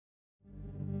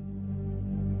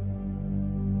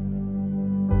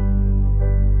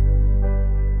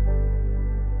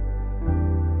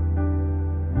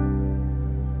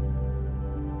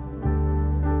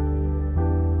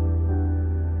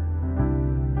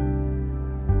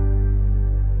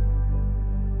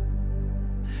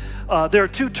There are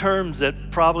two terms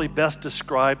that probably best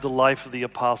describe the life of the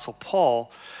Apostle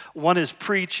Paul. One is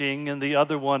preaching, and the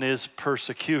other one is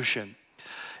persecution.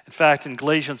 In fact, in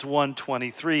Galatians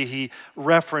 1:23, he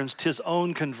referenced his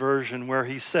own conversion, where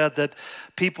he said that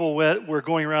people were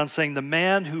going around saying, "The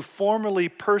man who formerly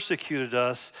persecuted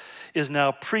us is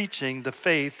now preaching the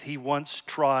faith he once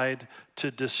tried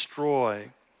to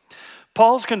destroy."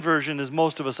 Paul's conversion, as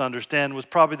most of us understand, was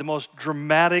probably the most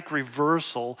dramatic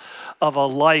reversal of a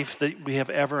life that we have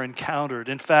ever encountered.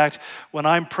 In fact, when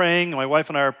I'm praying, my wife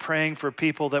and I are praying for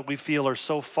people that we feel are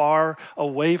so far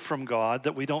away from God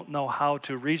that we don't know how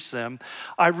to reach them,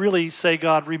 I really say,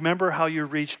 God, remember how you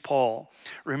reached Paul.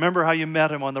 Remember how you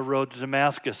met him on the road to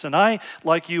Damascus. And I,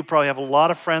 like you, probably have a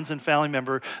lot of friends and family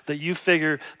members that you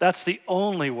figure that's the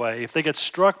only way. If they get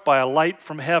struck by a light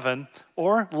from heaven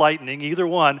or lightning, either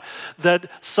one, that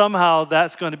somehow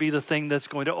that's going to be the thing that's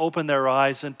going to open their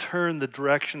eyes and turn the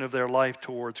direction of their life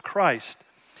towards Christ.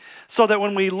 So that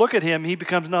when we look at him, he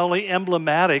becomes not only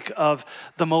emblematic of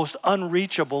the most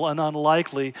unreachable and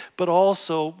unlikely, but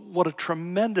also what a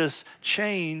tremendous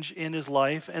change in his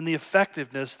life and the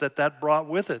effectiveness that brought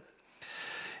with it.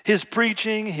 His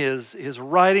preaching, his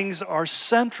writings are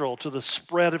central to the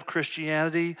spread of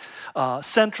Christianity,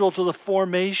 central to the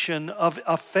formation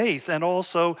of faith, and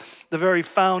also the very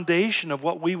foundation of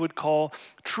what we would call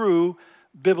true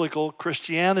biblical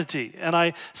Christianity. And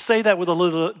I say that with a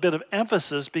little bit of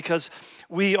emphasis because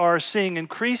we are seeing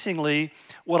increasingly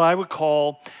what I would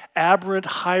call aberrant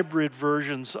hybrid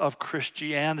versions of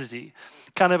Christianity,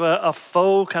 kind of a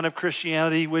faux kind of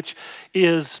Christianity, which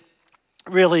is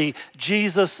really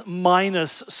Jesus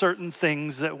minus certain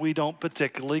things that we don't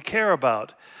particularly care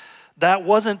about. That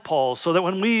wasn't Paul. So that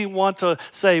when we want to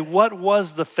say, what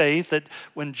was the faith, that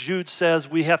when Jude says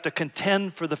we have to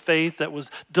contend for the faith that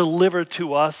was delivered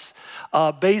to us,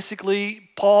 basically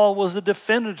Paul was a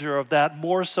defender of that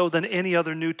more so than any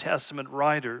other New Testament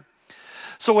writer.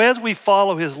 So as we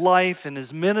follow his life and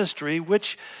his ministry,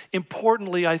 which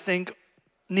importantly I think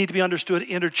need to be understood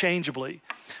interchangeably.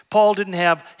 Paul didn't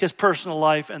have his personal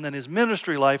life and then his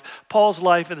ministry life. Paul's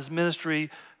life and his ministry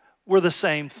were the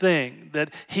same thing,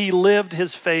 that he lived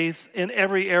his faith in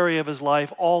every area of his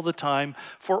life all the time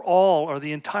for all or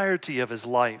the entirety of his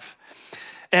life.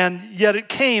 And yet it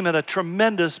came at a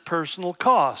tremendous personal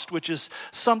cost, which is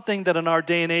something that in our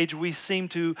day and age we seem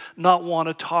to not want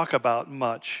to talk about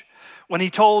much. When he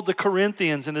told the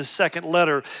Corinthians in his second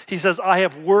letter, he says, I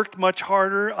have worked much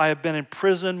harder, I have been in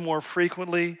prison more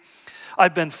frequently,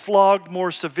 I've been flogged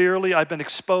more severely, I've been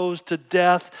exposed to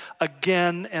death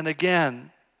again and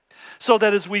again. So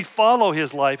that as we follow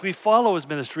his life, we follow his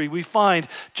ministry, we find,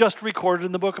 just recorded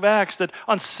in the book of Acts, that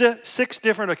on 6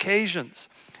 different occasions,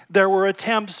 there were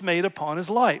attempts made upon his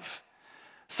life.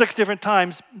 6 different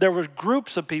times, there were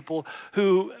groups of people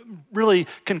who really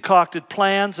concocted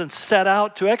plans and set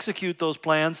out to execute those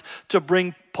plans to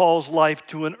bring Paul's life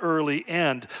to an early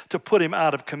end, to put him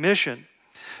out of commission.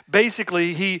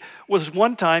 Basically,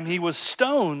 one time he was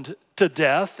stoned to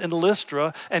death in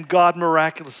Lystra, and God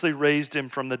miraculously raised him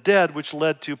from the dead, which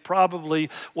led to probably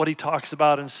what he talks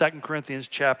about in 2 Corinthians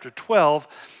chapter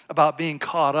 12, about being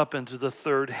caught up into the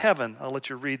third heaven. I'll let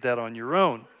you read that on your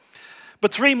own.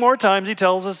 But 3 more times he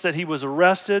tells us that he was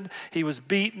arrested, he was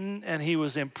beaten, and he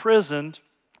was imprisoned.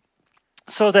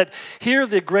 So that here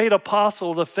the great apostle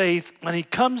of the faith, when he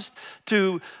comes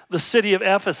to the city of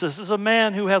Ephesus, is a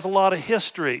man who has a lot of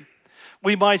history.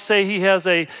 We might say he has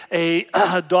a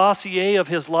dossier of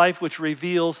his life which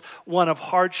reveals one of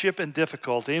hardship and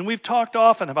difficulty. And we've talked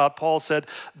often about Paul said,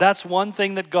 that's one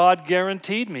thing that God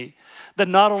guaranteed me. That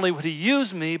not only would he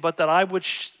use me, but that I would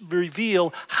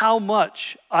reveal how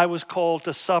much I was called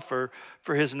to suffer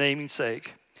for his naming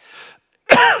sake.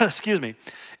 Excuse me.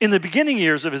 In the beginning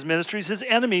years of his ministries, his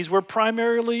enemies were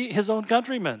primarily his own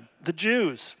countrymen, the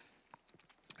Jews.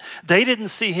 They didn't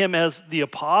see him as the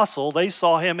apostle. They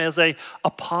saw him as an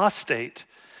apostate.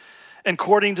 And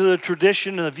according to the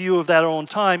tradition and the view of that own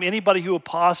time, anybody who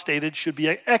apostated should be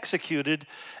executed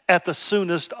at the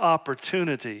soonest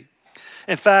opportunity.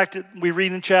 In fact, we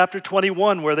read in chapter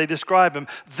 21 where they describe him,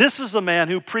 this is the man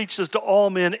who preaches to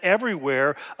all men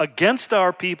everywhere against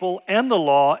our people and the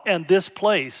law and this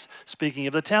place, speaking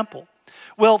of the temple.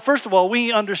 Well, first of all,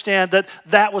 we understand that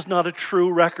that was not a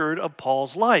true record of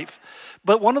Paul's life.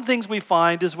 But one of the things we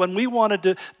find is when we wanted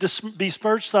to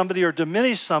besmirch somebody or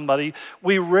diminish somebody,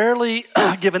 we rarely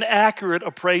give an accurate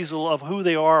appraisal of who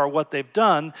they are or what they've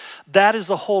done. That is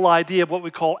the whole idea of what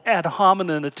we call ad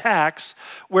hominem attacks,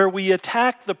 where we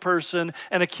attack the person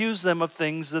and accuse them of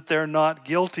things that they're not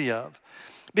guilty of.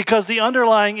 Because the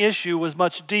underlying issue was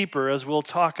much deeper, as we'll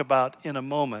talk about in a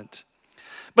moment.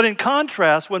 But in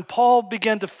contrast, when Paul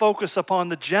began to focus upon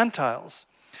the Gentiles,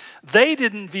 they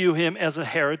didn't view him as a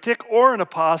heretic or an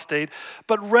apostate,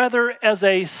 but rather as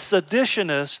a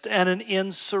seditionist and an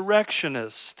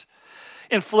insurrectionist.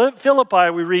 In Philippi,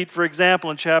 we read, for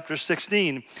example, in chapter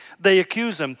 16, they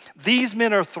accuse him, "These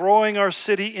men are throwing our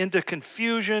city into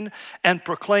confusion and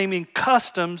proclaiming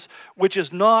customs which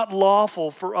is not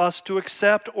lawful for us to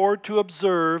accept or to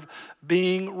observe,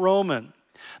 being Roman."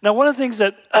 Now, one of the things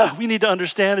that we need to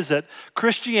understand is that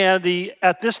Christianity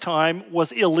at this time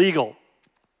was illegal.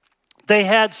 They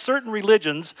had certain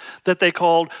religions that they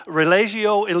called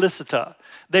religio illicita.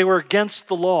 They were against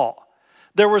the law.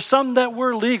 There were some that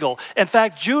were legal. In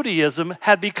fact, Judaism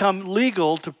had become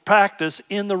legal to practice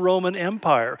in the Roman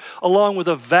Empire, along with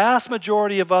a vast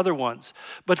majority of other ones.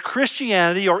 But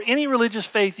Christianity, or any religious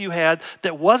faith you had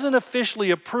that wasn't officially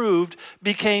approved,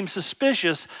 became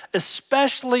suspicious,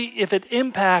 especially if it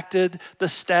impacted the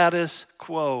status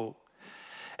quo.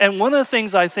 And one of the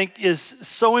things I think is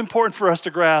so important for us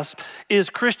to grasp is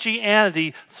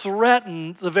Christianity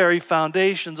threatened the very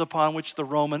foundations upon which the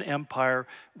Roman Empire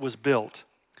was built.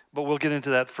 But we'll get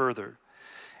into that further.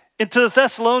 And to the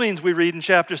Thessalonians, we read in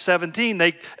chapter 17,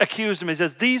 they accused him. He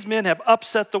says, "These men have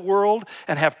upset the world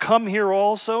and have come here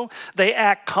also. They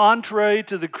act contrary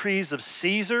to the decrees of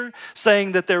Caesar,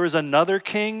 saying that there is another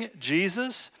king,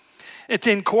 Jesus."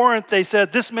 In Corinth, they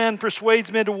said, "This man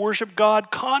persuades men to worship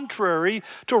God contrary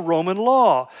to Roman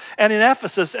law." And in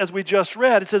Ephesus, as we just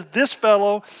read, it says, "This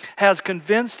fellow has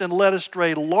convinced and led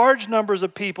astray large numbers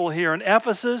of people here in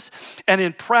Ephesus and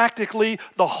in practically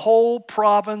the whole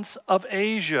province of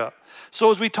Asia."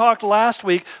 So as we talked last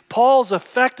week, Paul's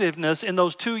effectiveness in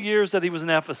those 2 years that he was in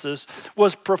Ephesus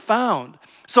was profound.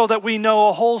 So that we know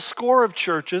a whole score of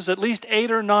churches, at least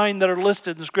 8 or 9 that are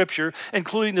listed in Scripture,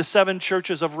 including the 7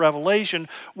 churches of Revelation,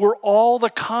 were all the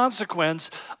consequence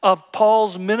of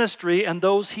Paul's ministry and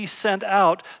those he sent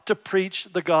out to preach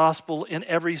the gospel in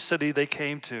every city they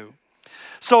came to.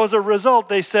 So as a result,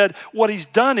 they said what he's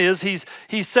done is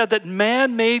he said that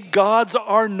man-made gods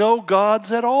are no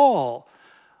gods at all.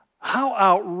 How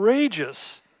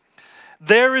outrageous.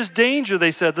 There is danger,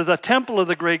 they said, that the temple of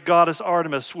the great goddess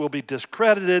Artemis will be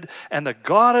discredited, and the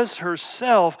goddess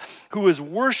herself, who is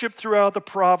worshipped throughout the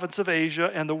province of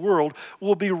Asia and the world,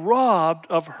 will be robbed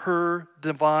of her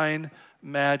divine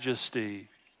majesty.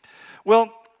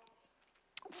 Well,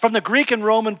 from the Greek and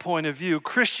Roman point of view,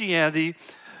 Christianity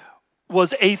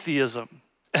was atheism.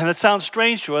 And it sounds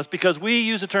strange to us because we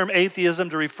use the term atheism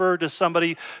to refer to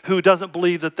somebody who doesn't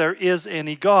believe that there is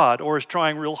any God or is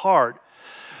trying real hard.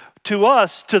 To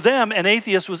us, to them, an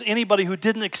atheist was anybody who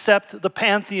didn't accept the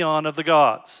pantheon of the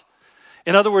gods.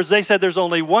 In other words, they said there's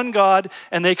only one God,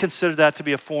 and they considered that to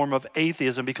be a form of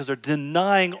atheism because they're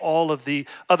denying all of the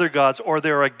other gods, or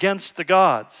they're against the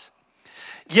gods.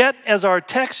 Yet, as our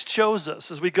text shows us,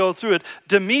 as we go through it,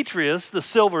 Demetrius, the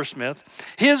silversmith,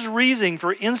 his reasoning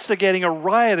for instigating a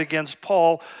riot against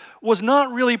Paul was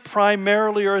not really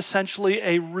primarily or essentially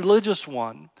a religious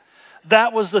one.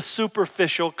 That was the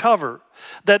superficial cover.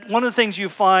 That one of the things you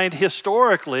find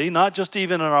historically, not just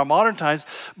even in our modern times,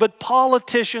 but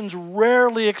politicians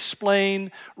rarely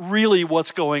explain really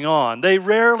what's going on. They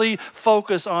rarely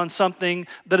focus on something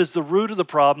that is the root of the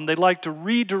problem. They like to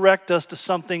redirect us to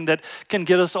something that can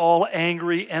get us all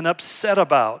angry and upset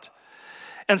about.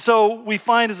 And so we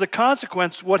find as a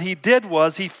consequence, what he did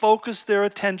was he focused their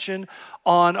attention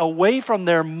on away from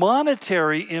their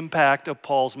monetary impact of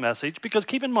Paul's message. Because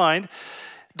keep in mind,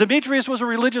 Demetrius was a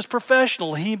religious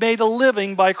professional. He made a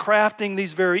living by crafting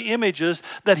these very images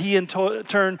that he in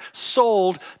turn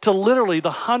sold to literally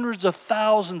the hundreds of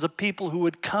thousands of people who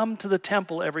would come to the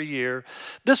temple every year.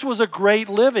 This was a great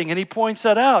living, and he points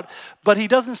that out. But he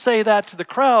doesn't say that to the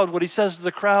crowd. What he says to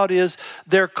the crowd is,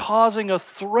 they're causing a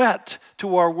threat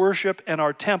to our worship and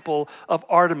our temple of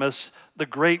Artemis, the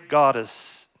great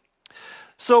goddess.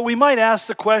 So we might ask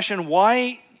the question,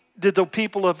 why did the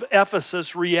people of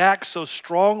Ephesus react so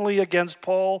strongly against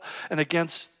Paul and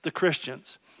against the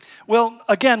Christians? Well,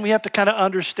 again, we have to kind of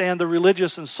understand the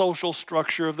religious and social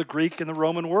structure of the Greek and the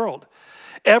Roman world.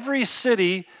 Every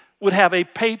city would have a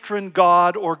patron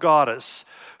god or goddess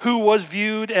who was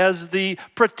viewed as the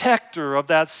protector of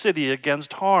that city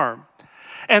against harm.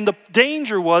 And the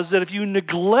danger was that if you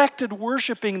neglected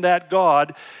worshiping that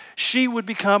god, she would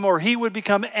become, or he would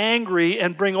become angry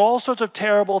and bring all sorts of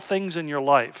terrible things in your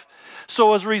life.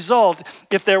 So as a result,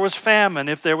 if there was famine,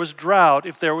 if there was drought,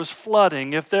 if there was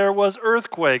flooding, if there was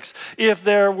earthquakes, if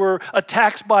there were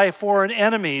attacks by foreign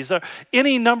enemies,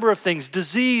 any number of things,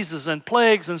 diseases and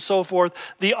plagues and so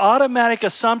forth, the automatic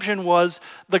assumption was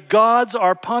the gods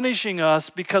are punishing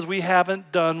us because we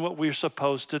haven't done what we're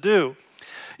supposed to do.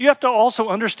 you have to also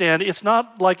understand it's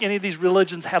not like any of these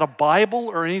religions had a Bible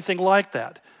or anything like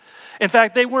that. In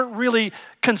fact, they weren't really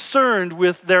concerned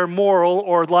with their moral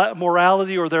or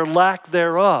morality or their lack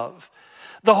thereof.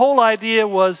 The whole idea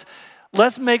was,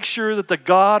 let's make sure that the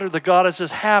god or the goddess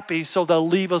is happy so they'll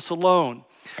leave us alone.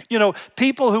 You know,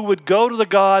 people who would go to the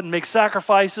god and make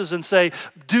sacrifices and say,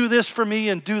 do this for me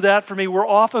and do that for me, were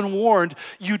often warned,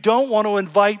 you don't want to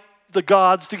invite the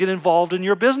gods to get involved in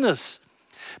your business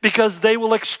because they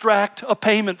will extract a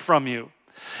payment from you.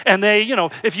 And they,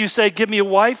 if you say, give me a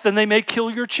wife, then they may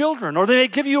kill your children. Or they may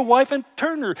give you a wife and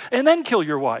turn her and then kill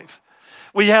your wife.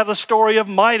 We have the story of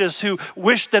Midas who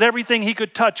wished that everything he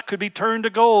could touch could be turned to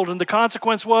gold. And the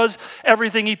consequence was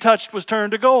everything he touched was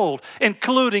turned to gold,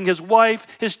 including his wife,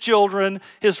 his children,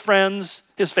 his friends,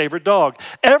 his favorite dog.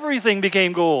 Everything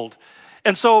became gold.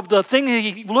 And so the thing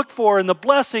he looked for in the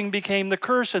blessing became the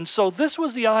curse. And so this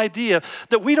was the idea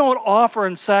that we don't offer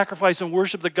and sacrifice and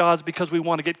worship the gods because we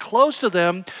want to get close to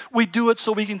them. We do it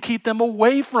so we can keep them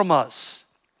away from us.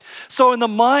 So in the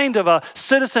mind of a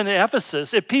citizen in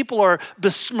Ephesus, if people are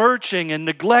besmirching and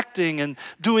neglecting and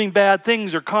doing bad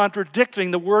things or contradicting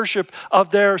the worship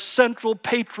of their central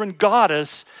patron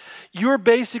goddess, you're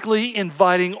basically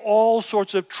inviting all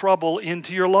sorts of trouble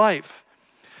into your life.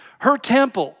 Her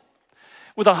temple,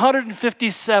 with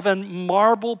 157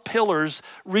 marble pillars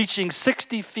reaching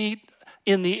 60 feet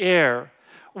in the air,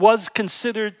 was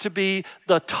considered to be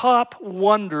the top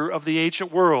wonder of the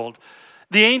ancient world.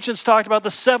 The ancients talked about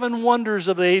the 7 wonders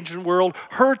of the ancient world.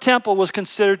 Her temple was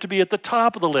considered to be at the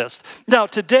top of the list. Now,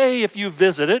 today, if you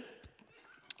visit it,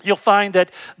 you'll find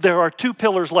that there are 2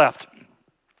 pillars left.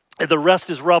 The rest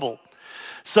is rubble.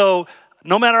 So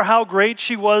no matter how great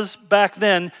she was back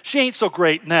then, she ain't so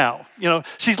great now.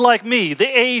 She's like me. The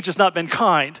age has not been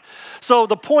kind. So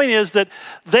the point is that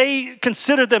they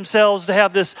considered themselves to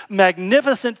have this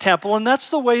magnificent temple, and that's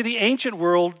the way the ancient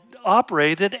world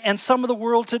operated and some of the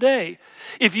world today.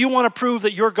 If you want to prove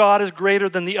that your God is greater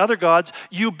than the other gods,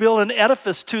 you build an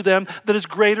edifice to them that is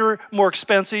greater, more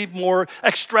expensive, more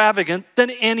extravagant than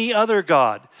any other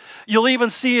god. You'll even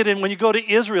see it when you go to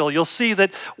Israel. You'll see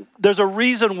that there's a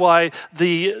reason why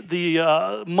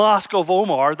the Mosque of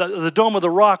Omar, the Dome of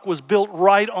the Rock, was built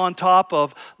right on top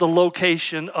of the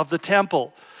location of the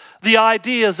temple. The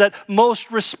idea is that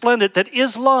most resplendent, that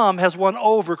Islam has won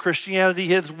over Christianity,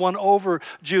 has won over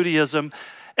Judaism.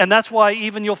 And that's why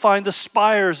even you'll find the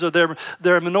spires of their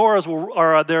menorahs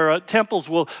or their temples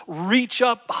will reach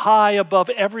up high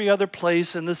above every other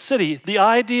place in the city. The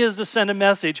idea is to send a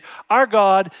message. Our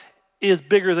God is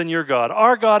bigger than your God.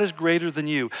 Our God is greater than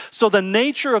you. So the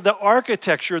nature of the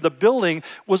architecture, the building,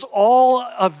 was all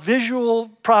a visual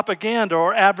propaganda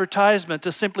or advertisement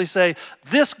to simply say,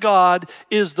 this God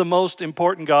is the most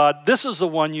important God. This is the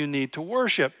one you need to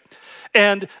worship.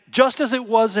 And just as it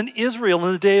was in Israel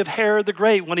in the day of Herod the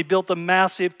Great when he built the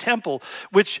massive temple,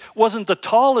 which wasn't the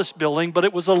tallest building, but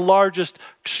it was the largest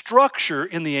structure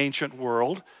in the ancient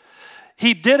world,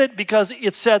 he did it because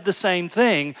it said the same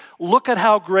thing. Look at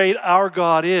how great our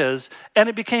God is. And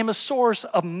it became a source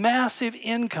of massive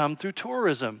income through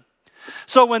tourism.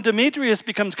 So when Demetrius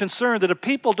becomes concerned that if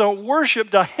people don't worship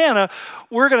Diana,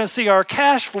 we're going to see our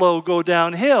cash flow go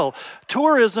downhill.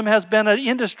 Tourism has been an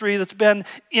industry that's been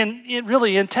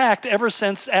really intact ever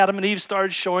since Adam and Eve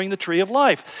started showing the tree of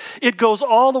life. It goes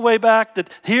all the way back that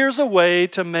here's a way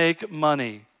to make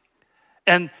money.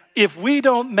 And if we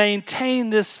don't maintain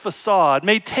this facade,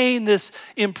 maintain this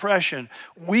impression,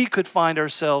 we could find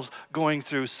ourselves going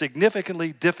through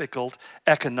significantly difficult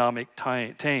economic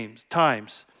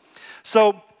times.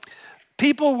 So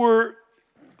people were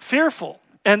fearful,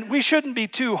 and we shouldn't be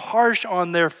too harsh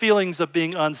on their feelings of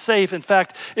being unsafe. In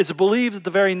fact, it's believed that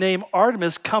the very name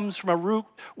Artemis comes from a root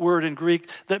word in Greek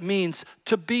that means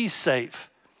to be safe.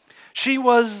 She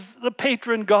was the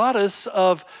patron goddess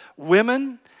of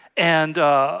women and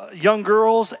young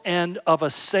girls and of a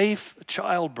safe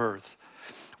childbirth,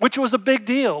 which was a big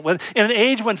deal. In an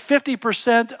age when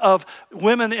 50% of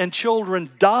women and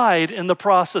children died in the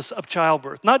process of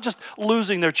childbirth, not just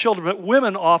losing their children, but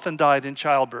women often died in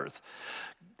childbirth.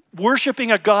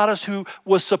 Worshipping a goddess who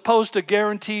was supposed to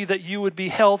guarantee that you would be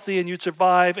healthy and you'd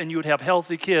survive and you would have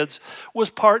healthy kids was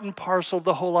part and parcel of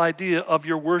the whole idea of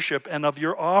your worship and of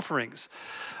your offerings.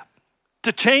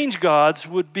 To change gods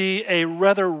would be a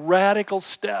rather radical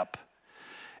step.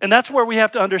 And that's where we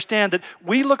have to understand that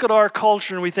we look at our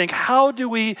culture and we think, how do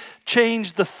we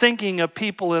change the thinking of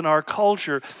people in our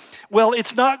culture? Well,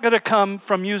 it's not going to come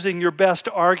from using your best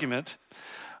argument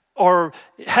or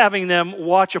having them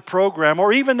watch a program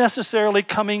or even necessarily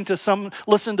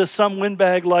listen to some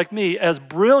windbag like me, as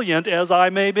brilliant as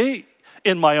I may be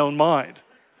in my own mind.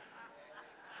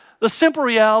 The simple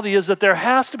reality is that there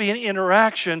has to be an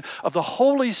interaction of the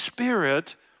Holy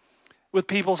Spirit with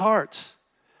people's hearts.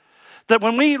 That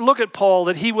when we look at Paul,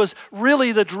 that he was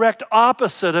really the direct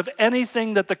opposite of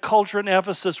anything that the culture in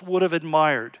Ephesus would have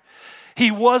admired.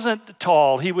 He wasn't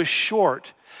tall, he was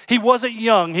short. He wasn't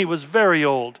young, he was very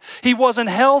old. He wasn't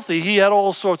healthy, he had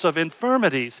all sorts of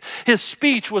infirmities. His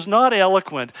speech was not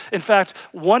eloquent. In fact,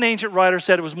 one ancient writer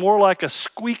said it was more like a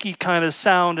squeaky kind of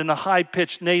sound in a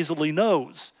high-pitched nasally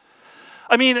nose.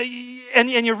 I mean, and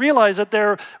you realize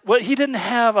that he didn't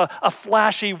have a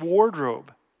flashy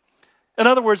wardrobe. In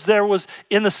other words, there was,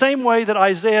 in the same way that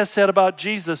Isaiah said about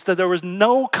Jesus, that there was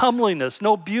no comeliness,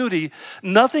 no beauty,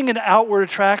 nothing in outward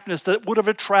attractiveness that would have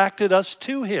attracted us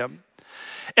to him.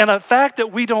 And the fact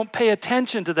that we don't pay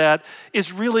attention to that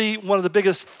is really one of the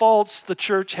biggest faults the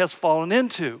church has fallen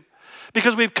into.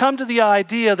 Because we've come to the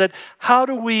idea that how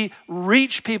do we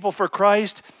reach people for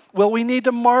Christ? Well, we need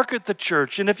to market the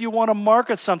church. And if you want to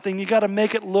market something, you got to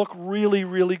make it look really,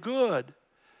 really good.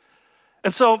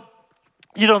 And so,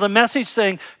 the message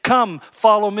saying, come,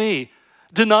 follow me,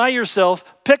 deny yourself,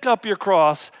 pick up your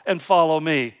cross, and follow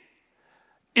me,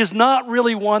 is not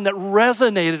really one that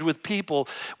resonated with people.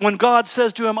 When God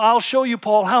says to him, I'll show you,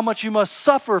 Paul, how much you must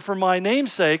suffer for my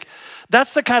name's sake,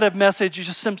 that's the kind of message you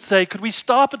just simply say, could we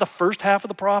stop at the first half of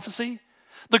the prophecy?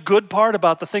 The good part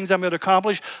about the things I'm going to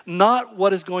accomplish, not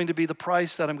what is going to be the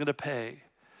price that I'm going to pay.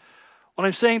 What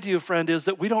I'm saying to you, friend, is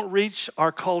that we don't reach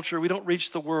our culture, we don't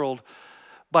reach the world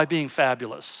by being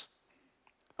fabulous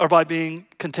or by being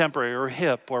contemporary or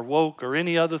hip or woke or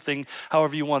any other thing,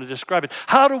 however you want to describe it.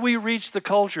 How do we reach the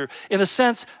culture? In a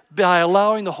sense, by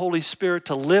allowing the Holy Spirit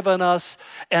to live in us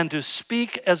and to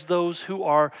speak as those who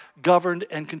are governed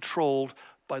and controlled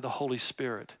by the Holy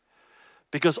Spirit.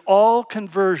 Because all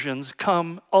conversions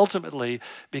come ultimately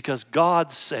because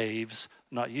God saves,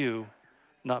 not you,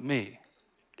 not me.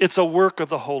 It's a work of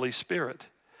the Holy Spirit.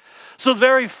 So the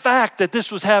very fact that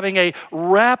this was having a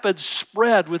rapid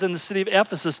spread within the city of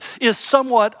Ephesus is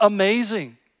somewhat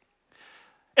amazing.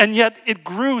 And yet it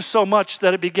grew so much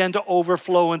that it began to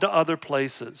overflow into other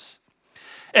places.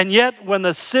 And yet when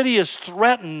the city is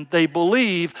threatened, they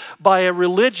believe, by a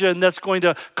religion that's going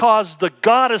to cause the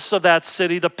goddess of that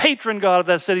city, the patron god of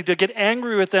that city, to get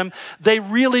angry with them, they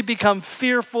really become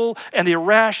fearful and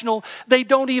irrational. They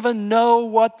don't even know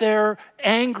what they're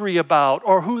angry about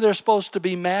or who they're supposed to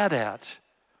be mad at.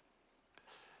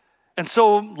 And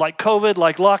so, like COVID,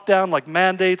 like lockdown, like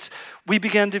mandates, we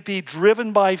began to be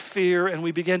driven by fear and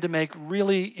we began to make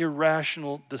really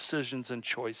irrational decisions and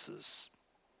choices.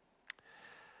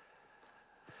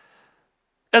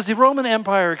 As the Roman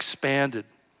Empire expanded,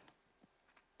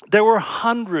 there were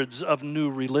hundreds of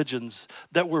new religions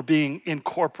that were being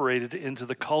incorporated into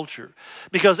the culture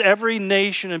because every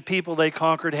nation and people they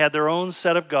conquered had their own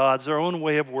set of gods, their own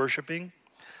way of worshiping.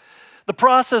 The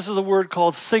process is a word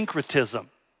called syncretism,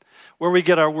 where we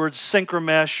get our word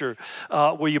synchromesh,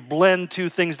 or where you blend two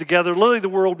things together. Literally, the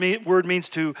word means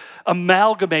to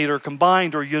amalgamate or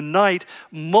combine or unite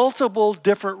multiple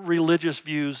different religious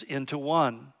views into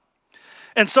one.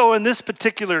 And so in this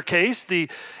particular case,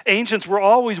 the ancients were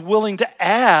always willing to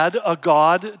add a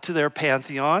god to their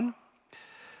pantheon.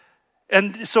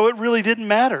 And so it really didn't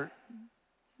matter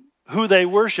who they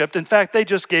worshiped. In fact, they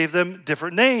just gave them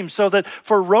different names. So that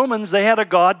for Romans, they had a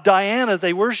god, Diana,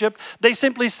 they worshiped. They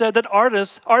simply said that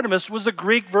Artemis was the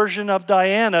Greek version of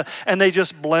Diana, and they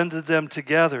just blended them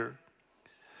together.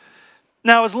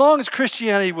 Now, as long as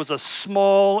Christianity was a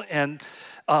small and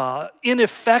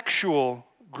ineffectual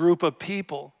group of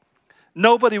people,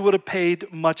 nobody would have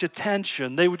paid much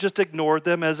attention. They would just ignore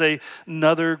them as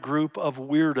another group of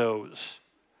weirdos.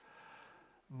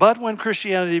 But when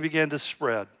Christianity began to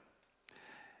spread,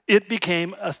 it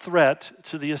became a threat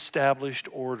to the established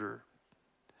order.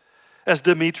 As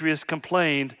Demetrius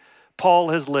complained, Paul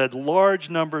has led large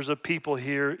numbers of people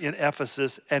here in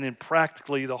Ephesus and in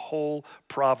practically the whole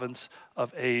province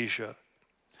of Asia.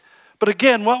 But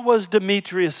again, what was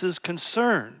Demetrius's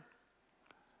concern?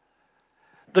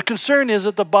 The concern is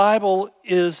that the Bible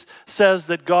says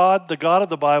that God, the God of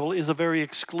the Bible, is a very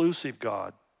exclusive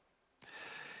God.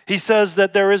 He says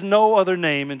that there is no other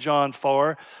name in John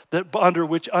 4 that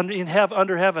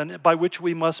under heaven by which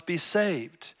we must be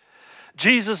saved.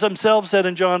 Jesus himself said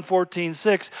in John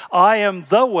 14:6, I am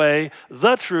the way,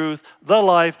 the truth, the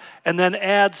life, and then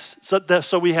adds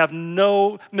so we have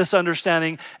no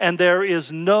misunderstanding, and there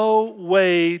is no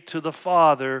way to the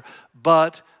Father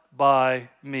but by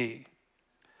me.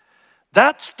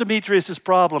 That's Demetrius'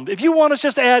 problem. If you want to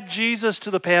just add Jesus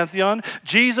to the pantheon,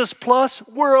 Jesus plus,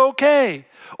 we're okay.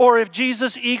 Or if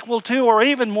Jesus equal to, or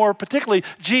even more particularly,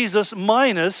 Jesus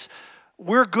minus,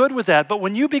 we're good with that. But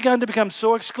when you begin to become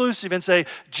so exclusive and say,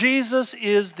 Jesus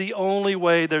is the only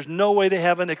way, there's no way to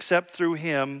heaven except through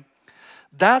him,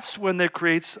 that's when there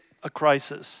creates a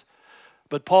crisis.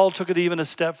 But Paul took it even a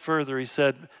step further. He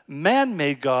said,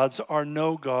 man-made gods are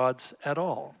no gods at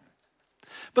all.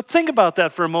 But think about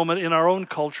that for a moment in our own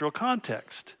cultural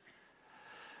context.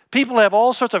 People have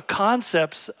all sorts of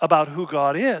concepts about who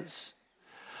God is.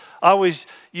 I always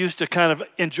used to kind of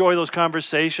enjoy those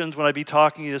conversations when I'd be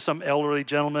talking to some elderly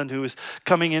gentleman who was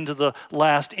coming into the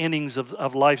last innings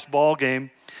of life's ball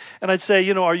game. And I'd say,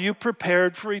 are you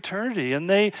prepared for eternity? And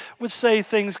they would say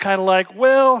things kind of like,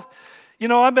 well,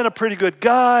 I've been a pretty good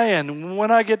guy, and when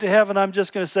I get to heaven, I'm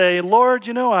just going to say, Lord,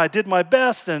 I did my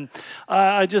best, and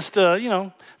I just,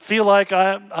 feel like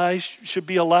I should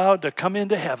be allowed to come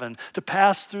into heaven, to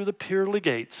pass through the pearly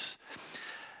gates.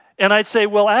 And I'd say,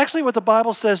 well, actually what the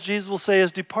Bible says, Jesus will say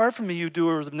is, depart from me, you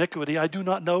doer of iniquity, I do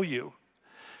not know you.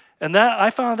 And that I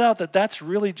found out that that's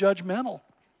really judgmental.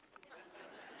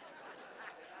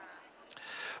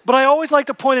 But I always like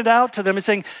to point it out to them and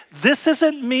saying, this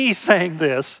isn't me saying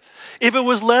this. If it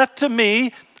was left to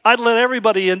me, I'd let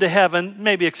everybody into heaven,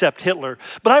 maybe except Hitler.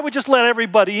 But I would just let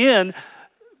everybody in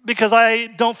because I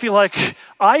don't feel like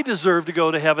I deserve to go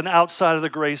to heaven outside of the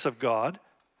grace of God.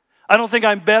 I don't think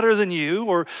I'm better than you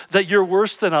or that you're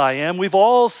worse than I am. We've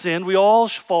all sinned. We all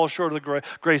fall short of the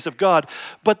grace of God.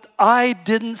 But I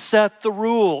didn't set the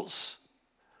rules.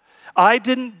 I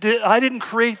didn't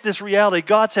create this reality.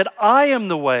 God said, I am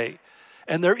the way,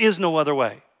 and there is no other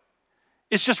way.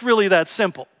 It's just really that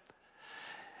simple.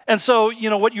 And so,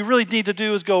 what you really need to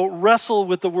do is go wrestle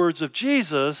with the words of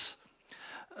Jesus,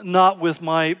 not with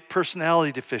my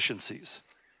personality deficiencies.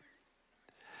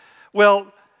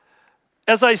 Well,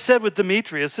 as I said with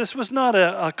Demetrius, this was not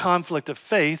a conflict of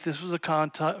faith. This was a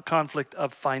conflict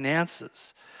of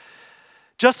finances.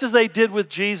 Just as they did with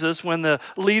Jesus when the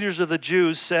leaders of the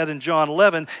Jews said in John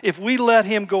 11, if we let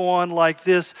him go on like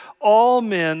this, all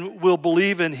men will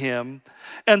believe in him,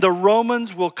 and the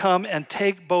Romans will come and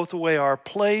take both away our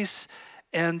place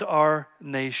and our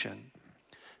nation.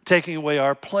 Taking away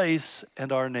our place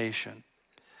and our nation.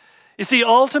 You see,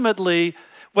 ultimately,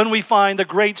 when we find the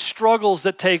great struggles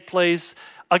that take place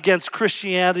against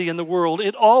Christianity in the world,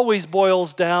 it always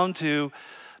boils down to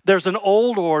there's an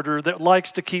old order that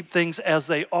likes to keep things as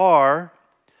they are,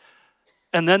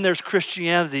 and then there's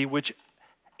Christianity, which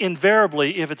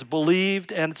invariably, if it's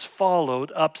believed and it's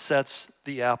followed, upsets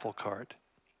the apple cart.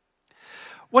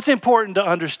 What's important to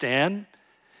understand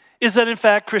is that, in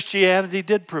fact, Christianity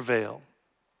did prevail.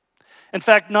 In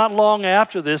fact, not long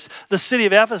after this, the city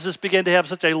of Ephesus began to have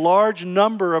such a large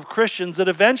number of Christians that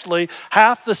eventually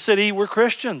half the city were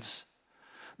Christians.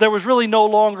 There was really no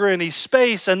longer any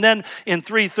space. And then in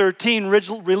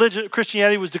 313,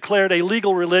 Christianity was declared a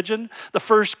legal religion. The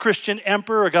first Christian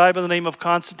emperor, a guy by the name of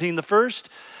Constantine I,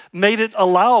 made it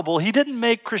allowable. He didn't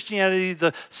make Christianity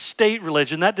the state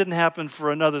religion. That didn't happen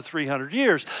for another 300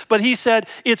 years. But he said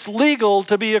it's legal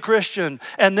to be a Christian.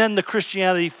 And then the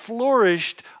Christianity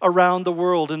flourished around the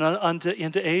world and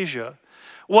into Asia.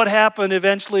 What happened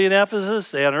eventually in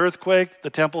Ephesus? They had an earthquake, the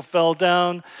temple fell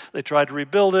down, they tried to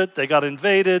rebuild it, they got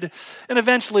invaded, and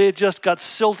eventually it just got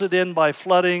silted in by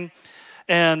flooding,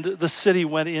 and the city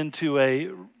went into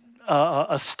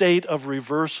a state of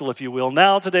reversal, if you will.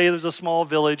 Now today there's a small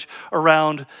village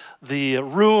around the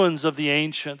ruins of the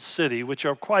ancient city, which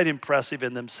are quite impressive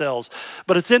in themselves.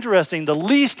 But it's interesting, the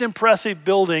least impressive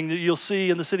building that you'll see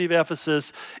in the city of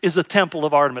Ephesus is the Temple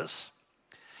of Artemis.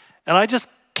 And I just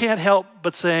can't help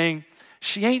but saying,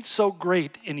 she ain't so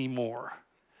great anymore.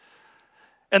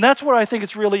 And that's where I think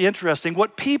it's really interesting.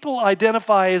 What people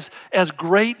identify as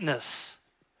greatness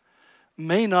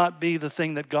may not be the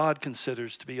thing that God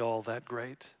considers to be all that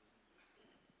great.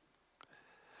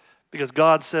 Because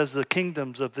God says the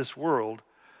kingdoms of this world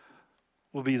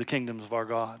will be the kingdoms of our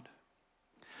God.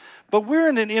 But we're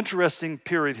in an interesting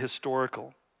period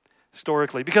historically,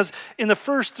 because in the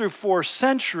 1st through 4th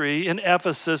century in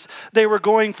Ephesus, they were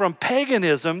going from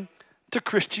paganism to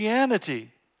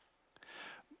Christianity.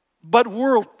 But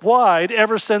worldwide,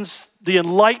 ever since the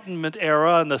Enlightenment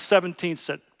era in the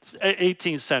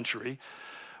 18th century,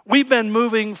 we've been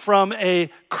moving from a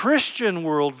Christian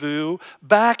worldview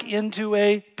back into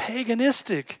a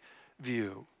paganistic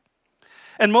view.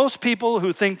 And most people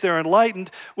who think they're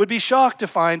enlightened would be shocked to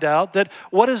find out that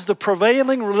what is the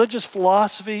prevailing religious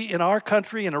philosophy in our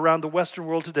country and around the Western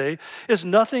world today is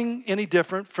nothing any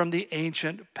different from the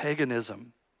ancient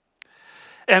paganism.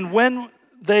 And when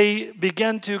they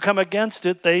begin to come against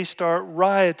it, they start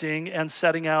rioting and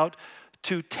setting out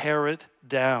to tear it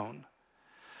down.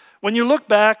 When you look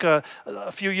back a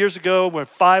few years ago when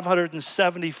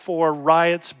 574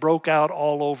 riots broke out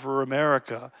all over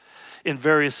America in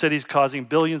various cities, causing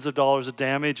billions of dollars of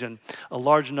damage and a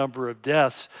large number of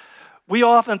deaths, we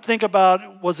often think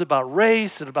about, was it about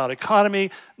race and about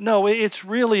economy? No, it's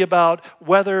really about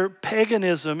whether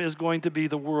paganism is going to be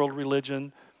the world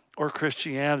religion or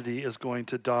Christianity is going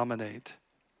to dominate.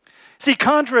 See,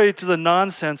 contrary to the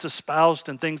nonsense espoused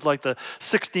in things like the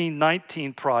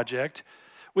 1619 Project,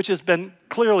 which has been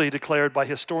clearly declared by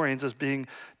historians as being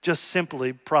just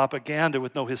simply propaganda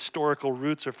with no historical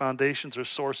roots or foundations or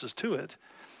sources to it.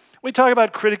 We talk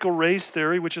about critical race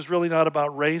theory, which is really not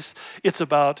about race, it's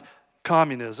about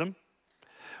communism.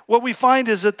 What we find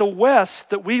is that the West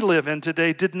that we live in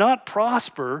today did not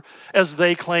prosper as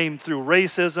they claim through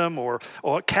racism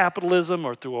or capitalism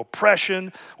or through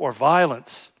oppression or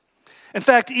violence. In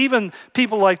fact, even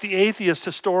people like the atheist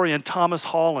historian Thomas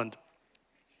Holland,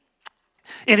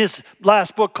 in his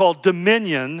last book called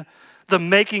Dominion, The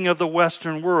Making of the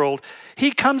Western World,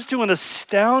 he comes to an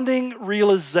astounding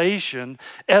realization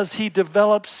as he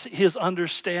develops his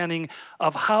understanding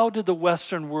of how did the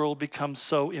Western world become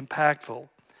so impactful.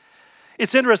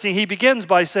 It's interesting, he begins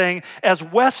by saying, as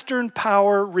Western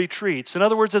power retreats, in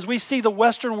other words, as we see the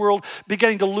Western world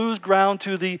beginning to lose ground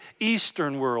to the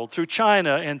Eastern world through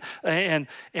China and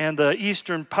the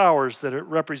Eastern powers that are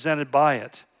represented by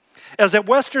it. As that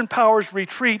Western powers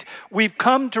retreat, we've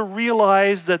come to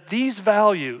realize that these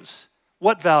values,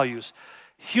 what values?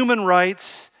 Human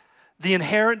rights, the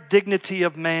inherent dignity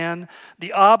of man,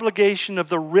 the obligation of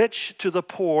the rich to the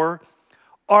poor,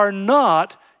 are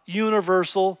not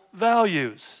universal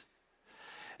values.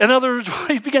 In other words,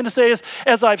 what he began to say is,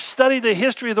 as I've studied the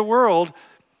history of the world,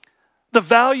 the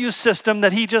value system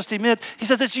that he just emitted, he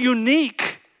says it's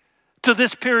unique to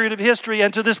this period of history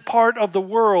and to this part of the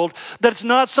world, that it's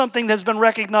not something that's been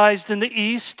recognized in the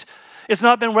East, it's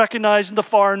not been recognized in the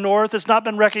far North, it's not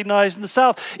been recognized in the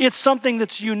South. It's something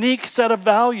that's a unique set of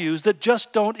values that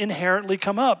just don't inherently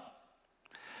come up.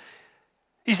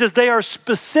 He says they are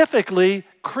specifically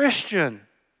Christian.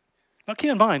 Now keep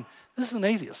in mind, this is an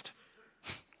atheist.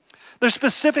 They're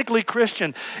specifically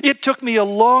Christian. It took me a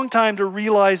long time to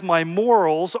realize my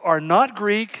morals are not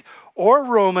Greek or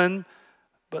Roman,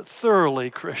 but thoroughly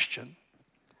Christian.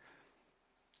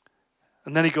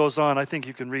 And then he goes on, I think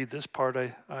you can read this part,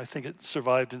 I think it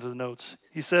survived into the notes.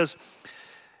 He says,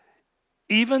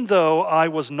 even though I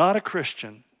was not a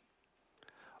Christian,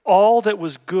 all that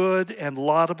was good and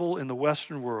laudable in the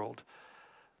Western world,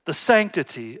 the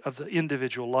sanctity of the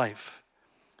individual life,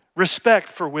 respect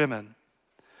for women,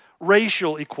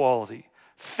 racial equality,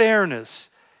 fairness,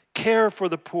 care for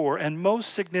the poor, and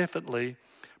most significantly,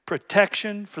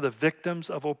 protection for the victims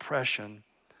of oppression.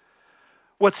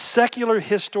 What secular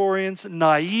historians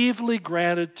naively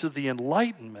granted to the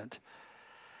Enlightenment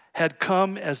had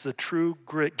come as the true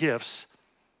gifts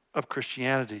of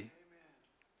Christianity.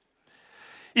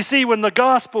 You see, when the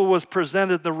gospel was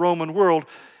presented in the Roman world,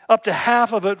 up to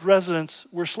half of its residents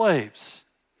were slaves.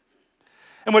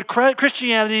 And what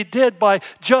Christianity did by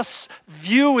just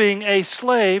viewing a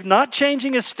slave, not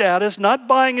changing his status, not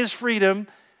buying his freedom,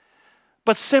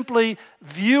 but simply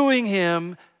viewing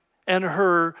him and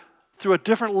her through a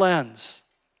different lens,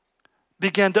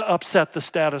 began to upset the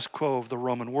status quo of the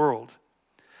Roman world.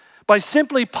 By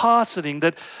simply positing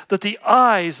that the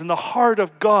eyes and the heart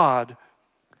of God,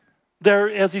 there,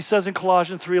 as he says in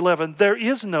Colossians 3:11, there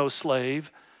is no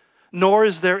slave, nor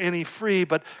is there any free,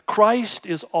 but Christ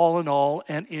is all in all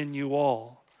and in you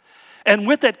all. And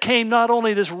with that came not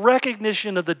only this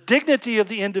recognition of the dignity of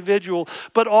the individual,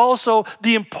 but also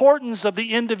the importance of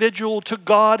the individual to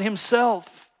God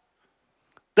himself.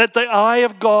 That the eye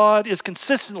of God is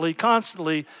consistently,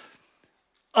 constantly,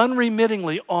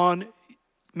 unremittingly on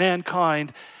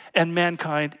mankind, and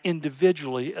mankind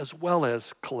individually as well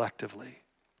as collectively.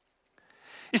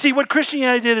 You see, what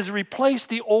Christianity did is replace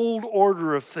the old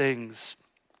order of things,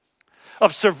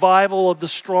 of survival of the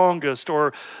strongest,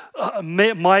 or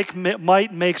might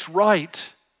makes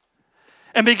right,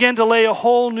 and began to lay a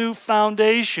whole new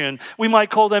foundation. We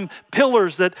might call them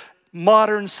pillars that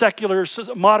modern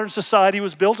society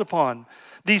was built upon.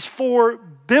 These 4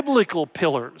 biblical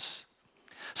pillars.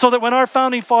 So that when our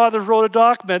founding fathers wrote a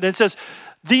document, it says,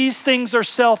 these things are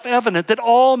self-evident, that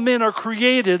all men are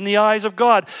created in the eyes of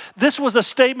God. This was a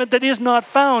statement that is not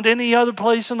found any other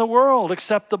place in the world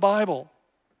except the Bible.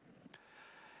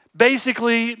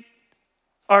 Basically,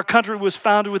 our country was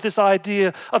founded with this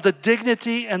idea of the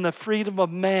dignity and the freedom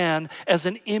of man as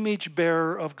an image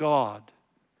bearer of God.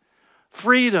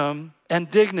 Freedom and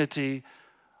dignity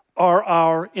are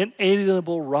our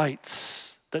inalienable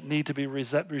rights. that need to be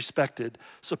respected,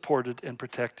 supported, and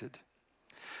protected.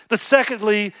 That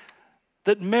secondly,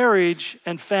 that marriage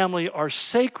and family are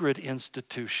sacred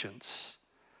institutions.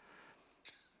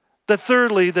 That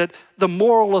thirdly, that the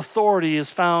moral authority is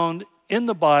found in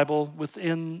the Bible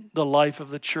within the life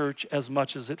of the church as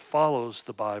much as it follows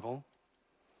the Bible.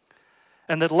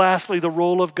 And that lastly, the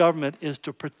role of government is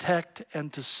to protect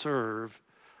and to serve,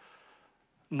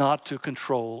 not to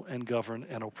control and govern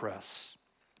and oppress.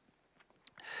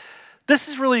 This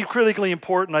is really critically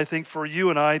important, I think, for you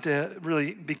and I to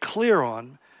really be clear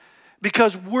on,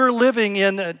 because we're living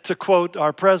in, to quote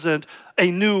our president, a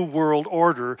new world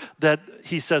order that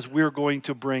he says we're going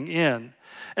to bring in.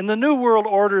 And the new world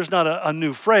order is not a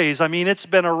new phrase. I mean, it's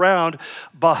been around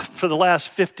for the last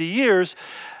 50 years,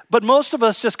 but most of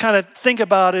us just kind of think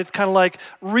about it kind of like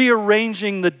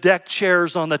rearranging the deck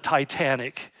chairs on the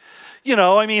Titanic. You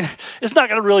know, I mean, it's not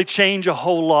going to really change a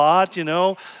whole lot, you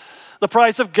know. The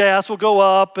price of gas will go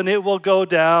up and it will go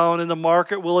down and the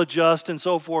market will adjust and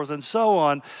so forth and so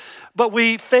on. But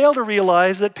we fail to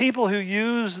realize that people who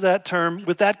use that term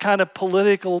with that kind of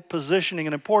political positioning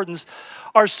and importance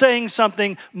are saying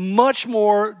something much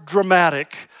more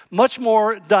dramatic, much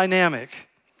more dynamic.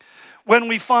 When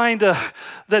we find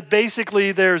that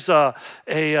basically there's a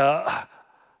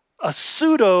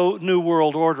pseudo New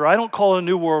World Order. I don't call it a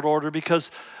New World Order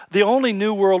because the only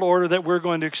New World Order that we're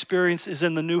going to experience is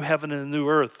in the new heaven and the new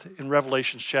earth in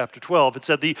Revelation chapter 12. It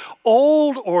said the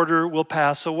old order will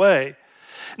pass away.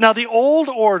 Now, the old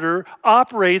order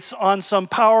operates on some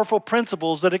powerful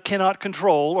principles that it cannot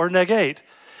control or negate.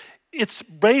 It's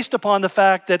based upon the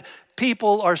fact that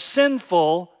people are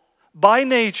sinful by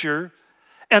nature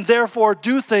and therefore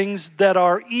do things that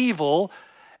are evil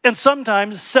and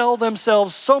sometimes sell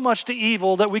themselves so much to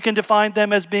evil that we can define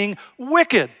them as being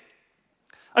wicked.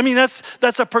 I mean,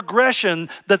 that's a progression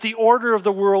that the order of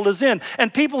the world is in.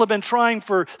 And people have been trying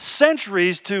for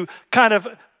centuries to kind of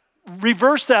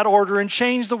reverse that order and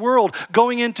change the world,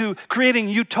 going into creating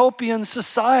utopian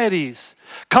societies.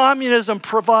 Communism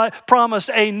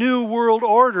promised a new world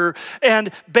order,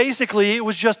 and basically it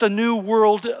was just a new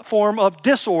world form of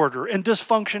disorder and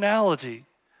dysfunctionality.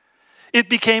 It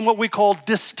became what we call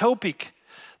dystopic.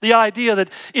 The idea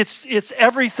that it's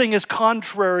everything is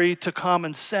contrary to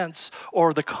common sense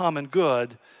or the common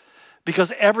good,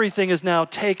 because everything is now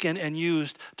taken and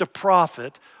used to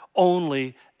profit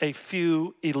only a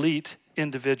few elite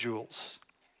individuals.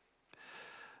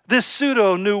 This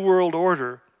pseudo New World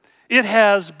Order, it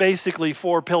has basically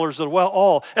four pillars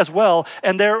as well,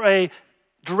 and they're a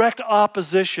direct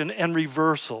opposition and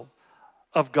reversal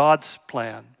of God's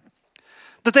plan.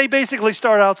 That they basically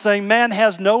start out saying man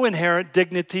has no inherent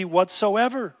dignity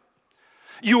whatsoever.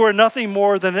 You are nothing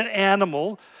more than an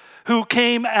animal who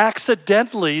came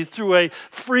accidentally through a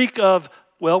freak of,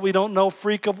 well, we don't know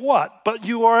freak of what, but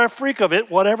you are a freak of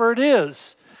it, whatever it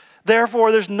is.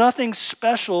 Therefore, there's nothing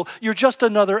special. You're just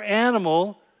another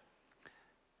animal.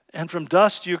 And from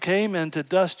dust you came, and to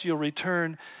dust you'll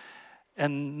return,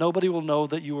 and nobody will know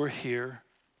that you were here.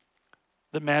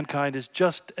 That mankind is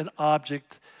just an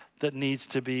object that needs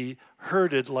to be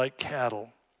herded like cattle.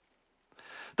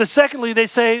 Secondly, they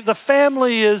say the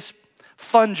family is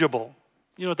fungible.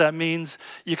 You know what that means?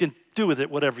 You can do with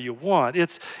it whatever you want.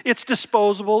 It's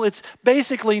disposable. It's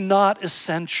basically not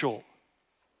essential.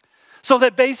 So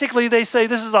that basically they say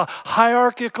this is a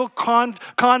hierarchical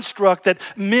construct that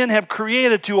men have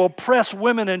created to oppress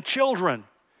women and children.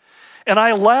 And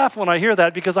I laugh when I hear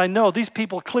that because I know these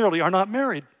people clearly are not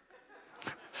married.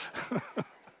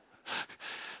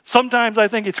 Sometimes I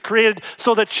think it's created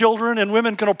so that children and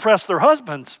women can oppress their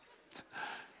husbands.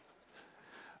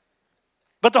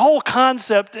 But the whole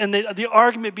concept and the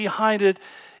argument behind it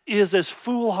is as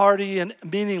foolhardy and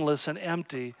meaningless and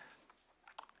empty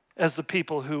as the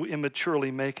people who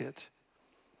immaturely make it.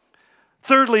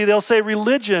 Thirdly, they'll say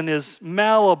religion is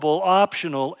malleable,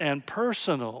 optional, and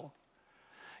personal.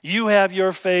 You have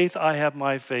your faith, I have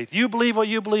my faith. You believe what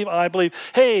you believe, I believe.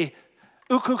 Hey,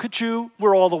 Ukukachu,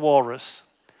 we're all the walrus.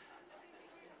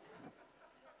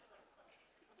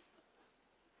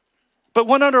 But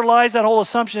what underlies that whole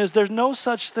assumption is there's no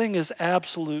such thing as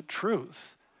absolute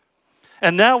truth.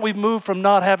 And now we've moved from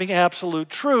not having absolute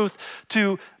truth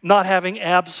to not having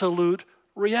absolute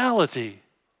reality.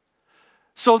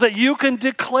 So that you can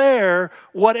declare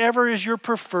whatever is your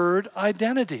preferred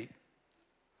identity.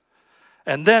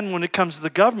 And then when it comes to the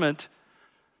government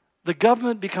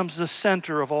becomes the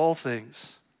center of all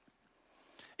things.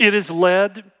 It is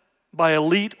led by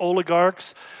elite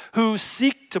oligarchs who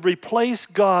seek to replace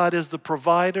God as the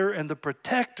provider and the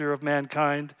protector of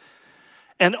mankind,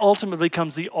 and ultimately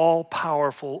becomes the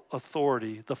all-powerful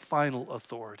authority, the final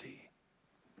authority.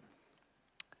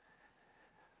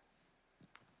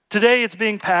 Today it's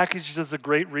being packaged as a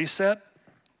great reset.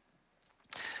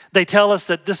 They tell us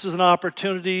that this is an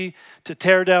opportunity to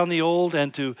tear down the old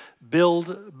and to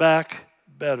build back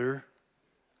better.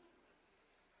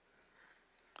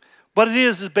 What it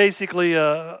is basically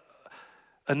a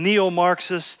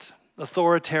neo-Marxist,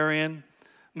 authoritarian,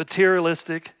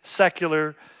 materialistic,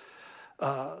 secular,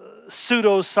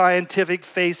 pseudo-scientific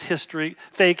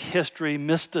fake history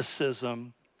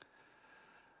mysticism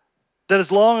that has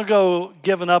long ago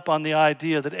given up on the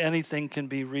idea that anything can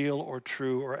be real or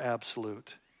true or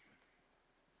absolute.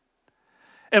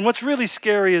 And what's really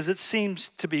scary is it seems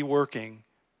to be working.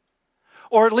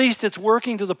 Or at least it's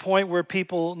working to the point where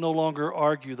people no longer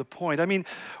argue the point. I mean,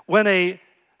 when a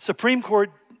Supreme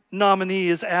Court nominee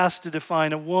is asked to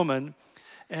define a woman,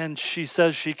 and she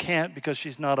says she can't because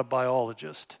she's not a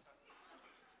biologist.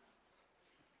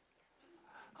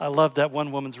 I love that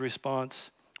one woman's response.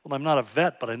 Well, I'm not a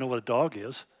vet, but I know what a dog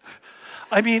is.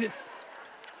 I mean,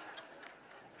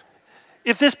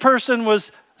 if this person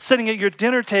was sitting at your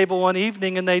dinner table one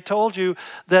evening and they told you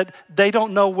that they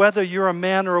don't know whether you're a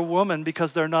man or a woman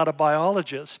because they're not a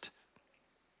biologist.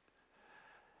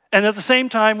 And at the same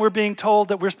time, we're being told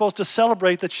that we're supposed to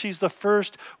celebrate that she's the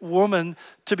first woman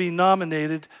to be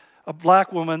nominated, a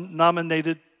black woman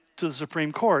nominated to the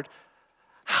Supreme Court.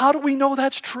 How do we know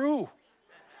that's true?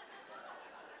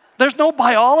 There's no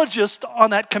biologist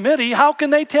on that committee. How can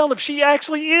they tell if she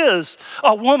actually is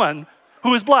a woman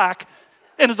who is black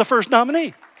and is the first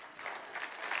nominee?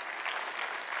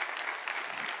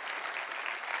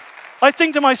 I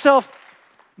think to myself,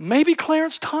 maybe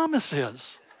Clarence Thomas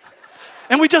is.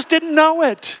 And we just didn't know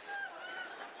it.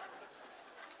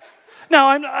 Now,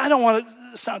 I don't want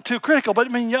to sound too critical, but I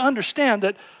mean, you understand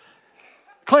that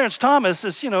Clarence Thomas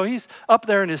is, he's up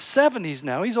there in his 70s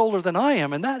now. He's older than I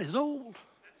am, and that is old.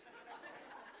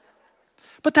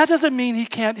 But that doesn't mean he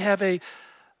can't have a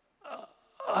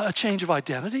change of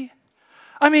identity.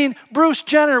 I mean, Bruce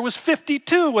Jenner was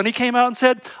 52 when he came out and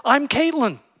said, "I'm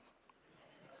Caitlyn."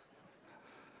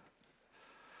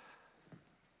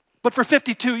 But for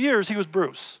 52 years, he was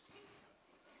Bruce.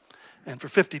 And for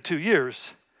 52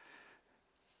 years,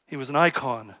 he was an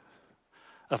icon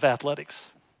of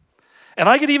athletics. And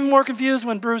I get even more confused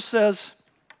when Bruce says,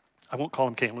 I won't call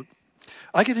him Caitlyn.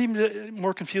 I get even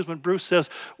more confused when Bruce says,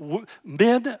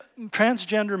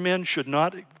 transgender men should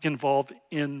not get involved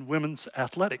in women's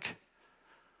athletic.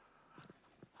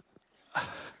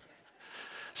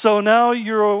 So now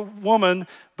you're a woman,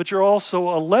 but you're also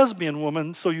a lesbian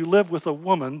woman, so you live with a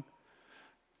woman.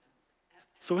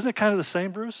 So isn't it kind of the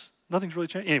same, Bruce? Nothing's really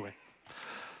changed. Anyway,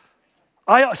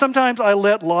 sometimes I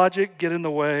let logic get in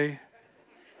the way.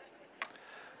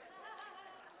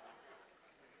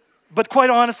 But quite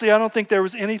honestly, I don't think there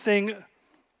was anything,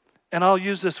 and I'll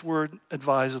use this word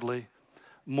advisedly,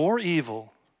 more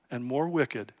evil and more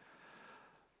wicked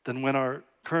than when our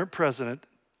current president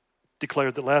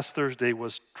declared that last Thursday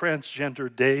was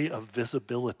Transgender Day of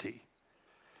Visibility.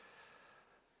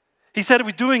 He said he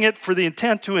was doing it for the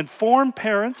intent to inform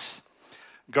parents,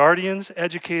 guardians,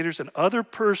 educators, and other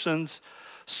persons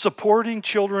supporting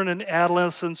children and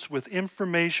adolescents with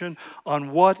information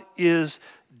on what is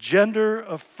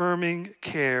gender-affirming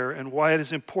care and why it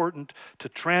is important to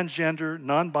transgender,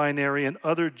 non-binary, and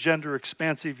other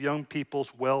gender-expansive young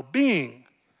people's well-being.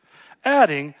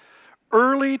 Adding,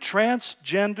 early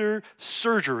transgender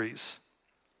surgeries,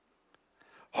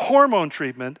 hormone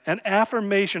treatment, and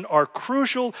affirmation are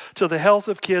crucial to the health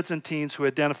of kids and teens who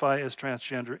identify as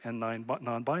transgender and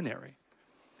non-binary.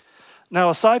 Now,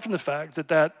 aside from the fact that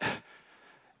that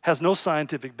has no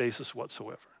scientific basis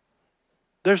whatsoever,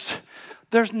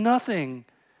 there's nothing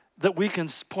that we can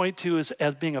point to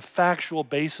as being a factual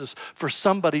basis for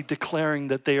somebody declaring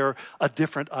that they are a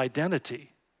different identity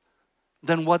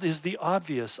than what is the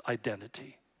obvious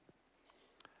identity.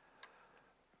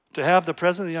 To have the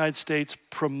President of the United States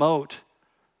promote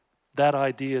that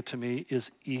idea, to me,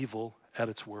 is evil at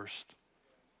its worst.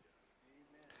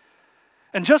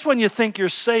 And just when you think you're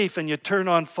safe and you turn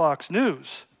on Fox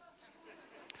News,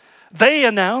 they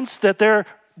announce that they're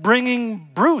bringing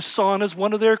Bruce on as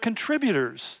one of their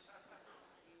contributors.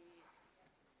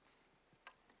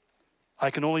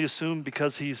 I can only assume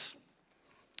because he's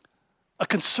a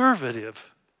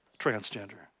conservative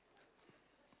transgender.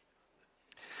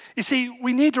 You see,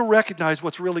 we need to recognize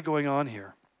what's really going on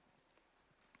here.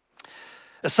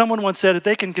 As someone once said, if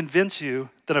they can convince you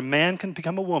that a man can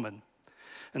become a woman,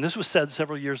 and this was said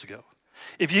several years ago,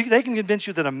 they can convince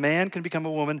you that a man can become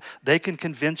a woman, they can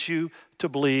convince you to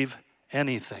believe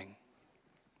anything.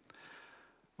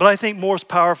 But I think most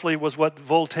powerfully was what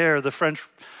Voltaire, the French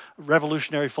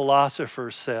revolutionary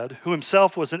philosopher, said, who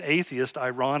himself was an atheist,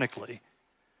 ironically.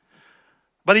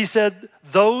 But he said,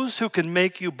 those who can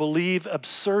make you believe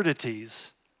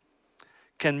absurdities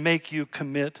can make you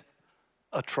commit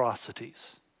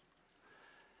atrocities.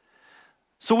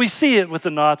 So we see it with the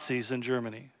Nazis in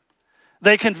Germany.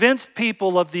 They convinced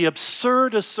people of the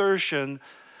absurd assertion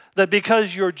that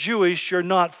because you're Jewish, you're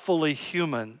not fully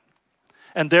human,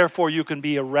 and therefore you can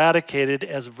be eradicated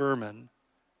as vermin.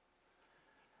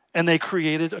 And they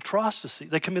created atrocity.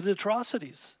 They committed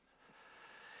atrocities.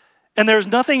 And there's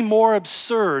nothing more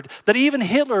absurd that even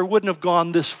Hitler wouldn't have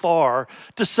gone this far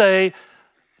to say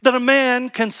that a man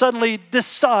can suddenly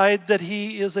decide that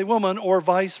he is a woman or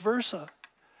vice versa.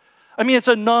 I mean, it's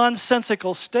a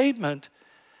nonsensical statement.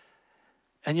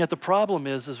 And yet the problem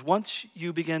is once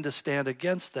you begin to stand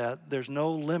against that, there's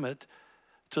no limit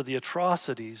to the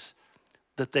atrocities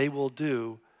that they will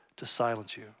do to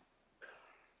silence you.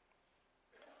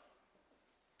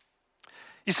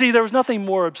 You see, there was nothing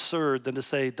more absurd than to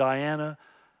say Diana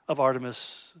of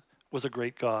Artemis was a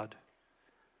great god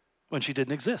when she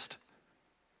didn't exist.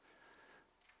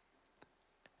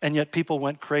 And yet people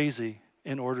went crazy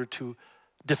in order to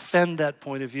defend that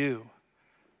point of view.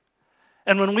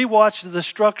 And when we watch the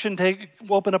destruction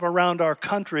open up around our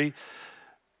country,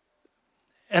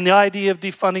 and the idea of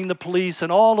defunding the police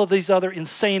and all of these other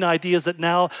insane ideas that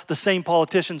now the same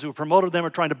politicians who promoted them are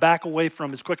trying to back away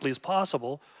from as quickly as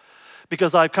possible,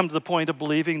 because I've come to the point of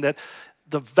believing that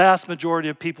the vast majority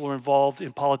of people who are involved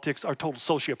in politics are total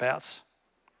sociopaths.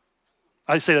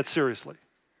 I say that seriously.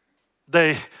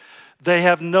 They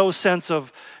have no sense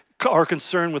of or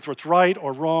concern with what's right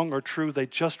or wrong or true. They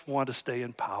just want to stay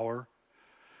in power.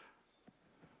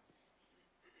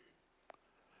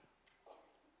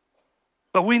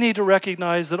 But we need to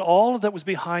recognize that all that was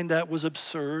behind that was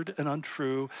absurd and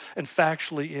untrue and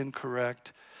factually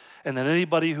incorrect. And that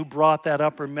anybody who brought that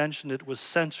up or mentioned it was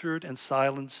censored and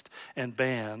silenced and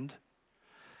banned.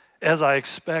 As I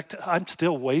expect, I'm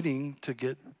still waiting to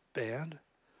get banned.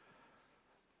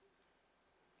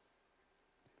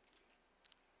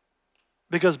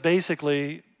 Because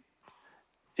basically,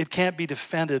 it can't be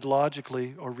defended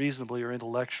logically or reasonably or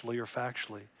intellectually or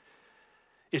factually.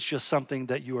 It's just something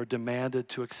that you are demanded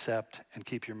to accept and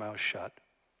keep your mouth shut.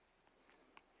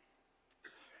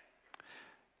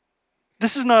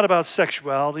 This is not about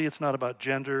sexuality, it's not about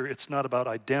gender, it's not about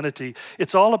identity.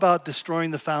 It's all about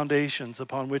destroying the foundations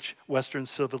upon which Western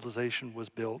civilization was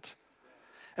built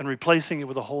and replacing it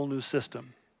with a whole new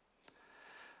system.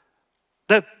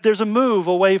 That there's a move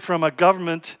away from a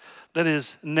government that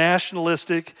is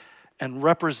nationalistic and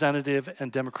representative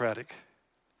and democratic.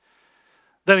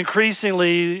 That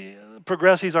increasingly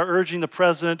progressives are urging the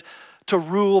president to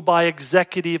rule by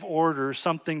executive order,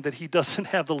 something that he doesn't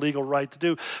have the legal right to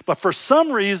do. But for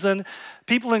some reason,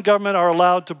 people in government are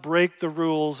allowed to break the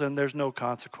rules and there's no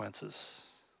consequences.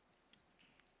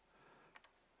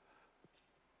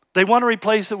 They want to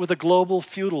replace it with a global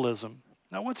feudalism.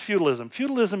 Now, what's feudalism?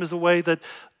 Feudalism is the way that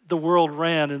the world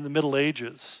ran in the Middle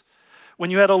Ages, when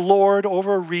you had a lord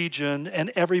over a region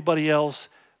and everybody else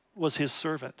was his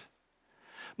servant.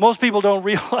 Most people don't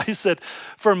realize that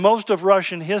for most of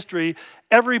Russian history,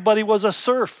 everybody was a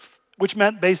serf, which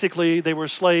meant basically they were a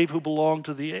slave who belonged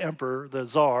to the emperor, the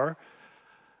Tsar.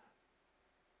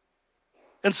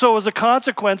 And so as a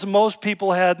consequence, most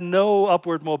people had no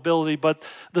upward mobility, but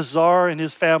the Tsar and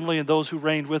his family and those who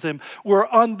reigned with him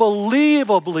were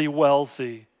unbelievably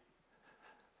wealthy.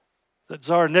 The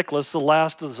Tsar Nicholas, the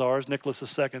last of the Tsars,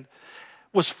 Nicholas II,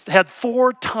 had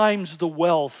 4 times the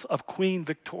wealth of Queen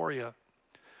Victoria,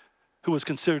 who was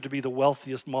considered to be the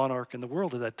wealthiest monarch in the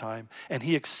world at that time, and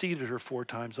he exceeded her 4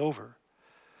 times over.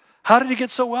 How did he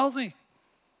get so wealthy?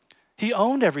 He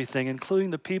owned everything, including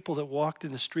the people that walked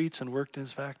in the streets and worked in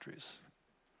his factories.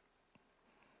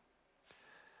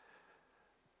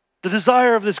 The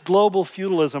desire of this global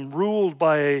feudalism, ruled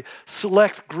by a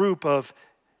select group of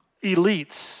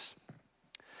elites,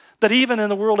 that even in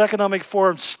the World Economic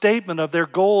Forum statement of their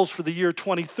goals for the year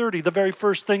 2030, the very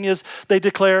first thing is they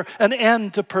declare an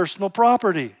end to personal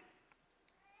property.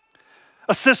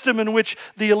 A system in which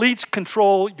the elites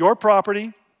control your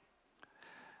property,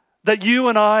 that you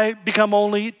and I become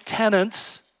only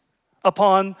tenants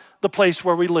upon the place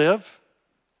where we live,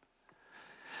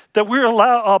 that we're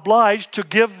obliged to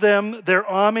give them their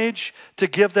homage, to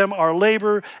give them our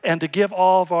labor, and to give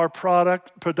all of our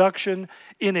production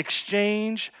in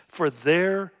exchange for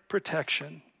their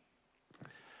protection.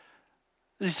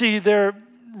 You see, they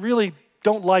really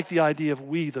don't like the idea of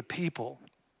we the people.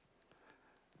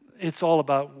 It's all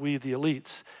about we the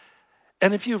elites.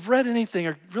 And if you've read anything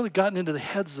or really gotten into the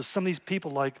heads of some of these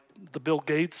people like the Bill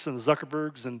Gates and the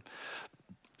Zuckerbergs and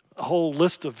a whole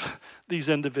list of these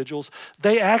individuals,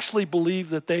 they actually believe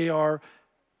that they are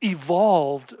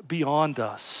evolved beyond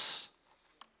us,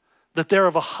 that they're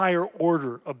of a higher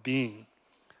order of being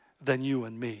than you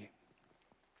and me.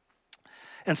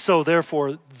 And so,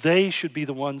 therefore, they should be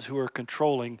the ones who are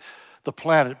controlling the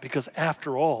planet, because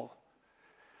after all,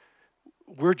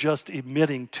 we're just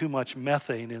emitting too much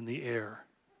methane in the air.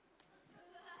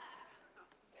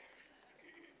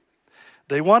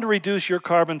 They want to reduce your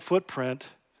carbon footprint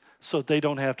so they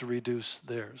don't have to reduce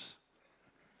theirs,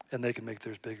 and they can make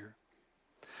theirs bigger.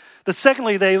 That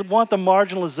secondly, they want the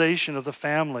marginalization of the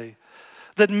family.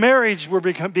 That marriage, we're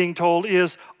being told,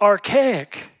 is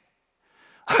archaic.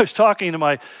 I was talking to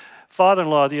my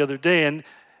father-in-law the other day, and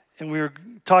we were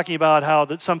talking about how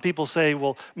that some people say,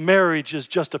 well, marriage is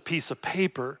just a piece of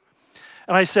paper.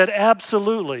 And I said,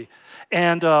 absolutely.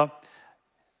 And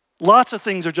lots of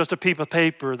things are just a piece of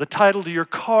paper. The title to your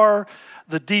car,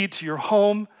 the deed to your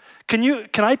home. Can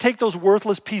I take those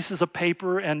worthless pieces of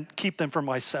paper and keep them for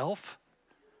myself?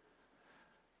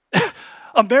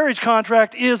 A marriage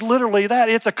contract is literally that.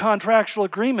 It's a contractual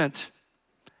agreement.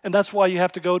 And that's why you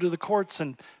have to go to the courts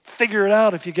and figure it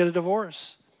out if you get a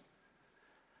divorce.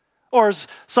 Or as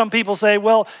some people say,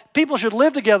 well, people should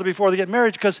live together before they get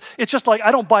married, because it's just like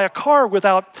I don't buy a car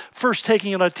without first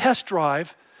taking it on a test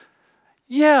drive.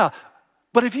 Yeah,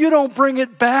 but if you don't bring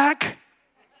it back,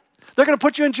 they're going to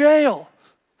put you in jail.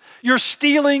 You're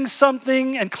stealing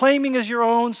something and claiming as your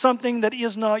own something that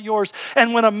is not yours.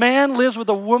 And when a man lives with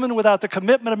a woman without the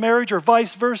commitment of marriage or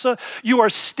vice versa, you are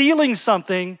stealing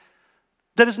something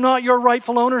that is not your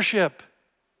rightful ownership.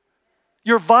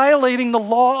 You're violating the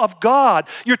law of God.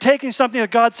 You're taking something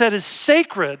that God said is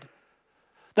sacred,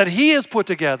 that He has put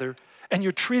together, and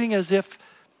you're treating it as if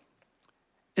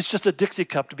it's just a Dixie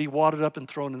cup to be wadded up and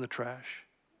thrown in the trash.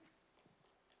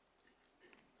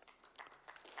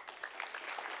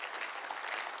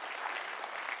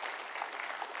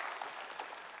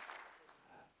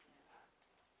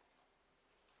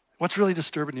 What's really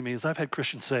disturbing to me is I've had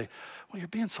Christians say, well, you're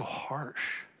being so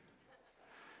harsh.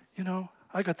 You know,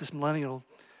 I got this millennial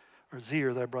or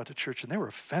Zer that I brought to church, and they were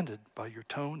offended by your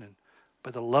tone and by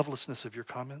the lovelessness of your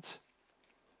comments.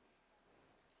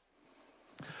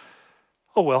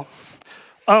 Oh, well.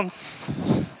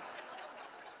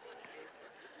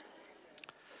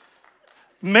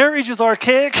 Marriage is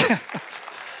archaic.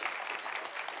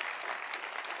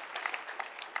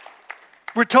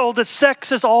 We're told that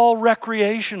sex is all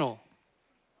recreational.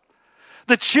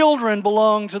 The children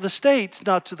belong to the state,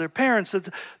 not to their parents.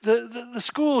 That the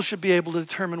school should be able to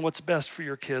determine what's best for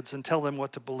your kids and tell them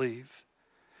what to believe.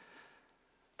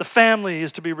 The family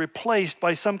is to be replaced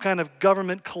by some kind of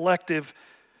government collective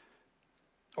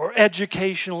or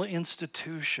educational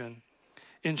institution,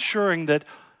 ensuring that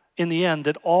in the end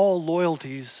that all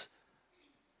loyalties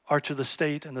are to the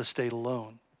state and the state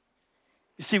alone.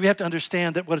 You see, we have to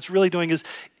understand that what it's really doing is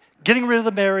getting rid of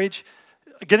the marriage,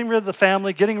 getting rid of the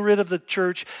family, getting rid of the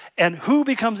church, and who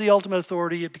becomes the ultimate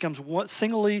authority? It becomes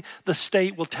singly the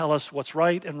state will tell us what's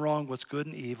right and wrong, what's good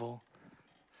and evil.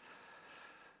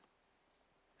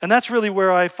 And that's really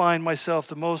where I find myself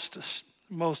the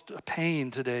most pain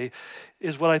today,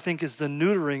 is what I think is the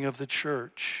neutering of the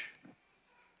church.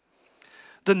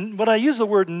 When I use the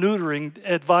word neutering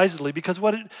advisedly, because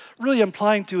what it really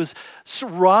implying to is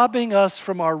robbing us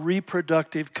from our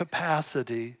reproductive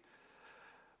capacity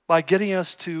by getting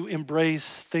us to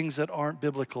embrace things that aren't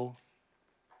biblical.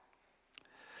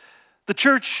 The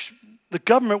church, the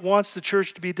government wants the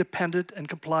church to be dependent and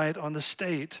compliant on the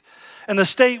state. And the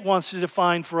state wants to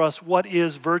define for us what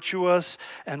is virtuous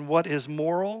and what is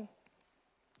moral.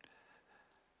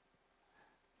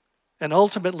 And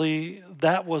ultimately,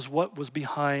 that was what was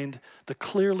behind the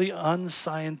clearly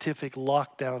unscientific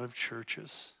lockdown of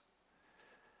churches.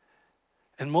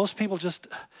 And most people just,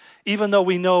 even though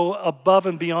we know above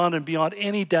and beyond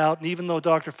any doubt, and even though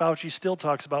Dr. Fauci still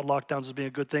talks about lockdowns as being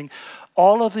a good thing,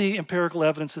 all of the empirical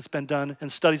evidence that's been done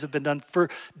and studies have been done for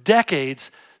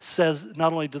decades says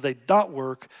not only do they not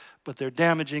work, but they're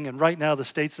damaging. And right now, the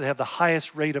states that have the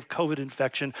highest rate of COVID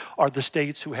infection are the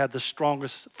states who had the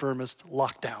strongest, firmest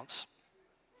lockdowns.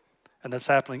 And that's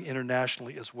happening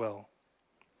internationally as well.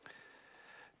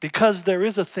 Because there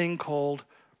is a thing called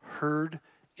herd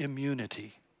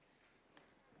immunity.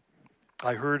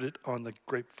 I heard it on the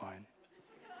grapevine.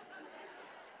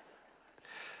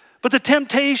 But the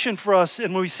temptation for us,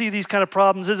 and when we see these kind of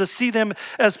problems, is to see them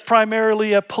as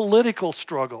primarily a political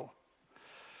struggle.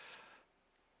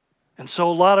 And so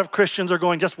a lot of Christians are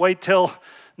going, just wait till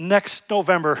next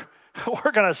November.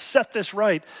 We're going to set this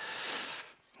right.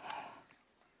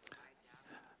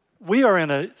 We are in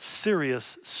a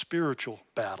serious spiritual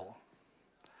battle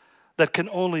that can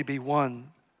only be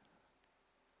won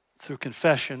through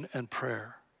confession and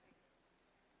prayer.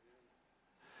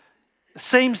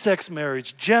 same-sex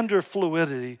marriage, gender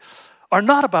fluidity are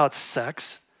not about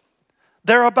sex.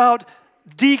 They're about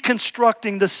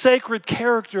deconstructing the sacred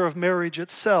character of marriage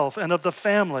itself and of the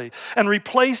family and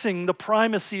replacing the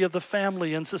primacy of the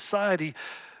family in society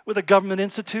with a government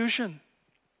institution.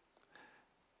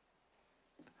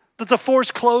 That the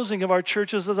forced closing of our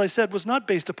churches, as I said, was not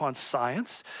based upon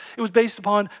science. It was based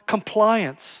upon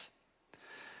compliance,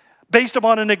 based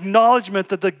upon an acknowledgement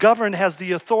that the government has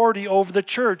the authority over the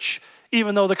church,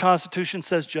 even though the Constitution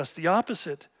says just the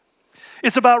opposite.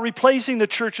 It's about replacing the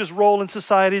church's role in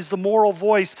society as the moral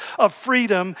voice of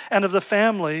freedom and of the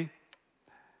family,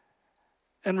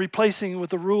 and replacing it with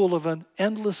the rule of an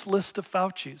endless list of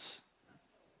Faucis.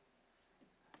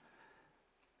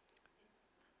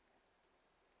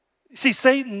 See,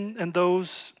 Satan and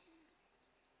those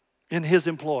in his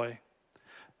employ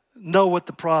know what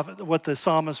the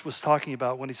psalmist was talking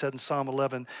about when he said in Psalm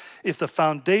 11, if the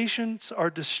foundations are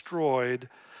destroyed,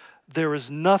 there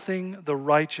is nothing the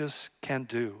righteous can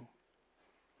do.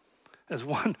 As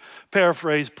one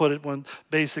paraphrase put it, when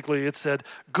basically it said,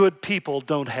 good people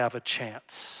don't have a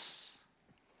chance.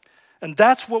 And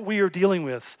that's what we are dealing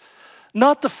with.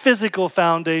 Not the physical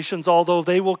foundations, although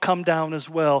they will come down as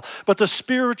well, but the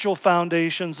spiritual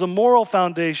foundations, the moral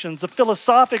foundations, the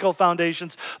philosophical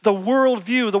foundations, the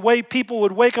worldview, the way people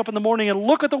would wake up in the morning and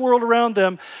look at the world around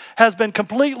them has been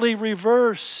completely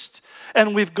reversed.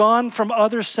 And we've gone from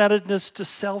other-centeredness to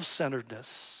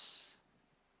self-centeredness.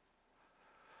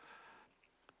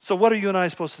 So what are you and I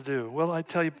supposed to do? Well, I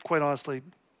tell you quite honestly,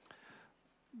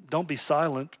 don't be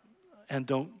silent and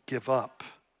don't give up.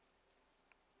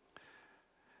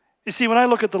 You see, when I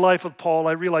look at the life of Paul,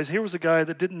 I realize here was a guy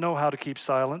that didn't know how to keep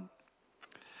silent.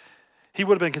 He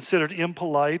would have been considered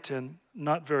impolite and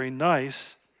not very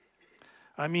nice.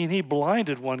 I mean, he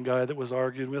blinded one guy that was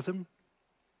arguing with him.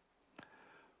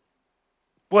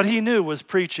 What he knew was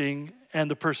preaching and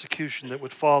the persecution that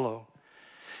would follow.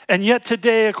 And yet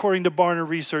today, according to Barna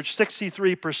Research,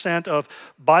 63% of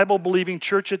Bible-believing,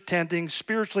 church-attending,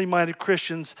 spiritually minded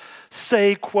Christians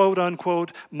say, quote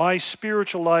unquote, my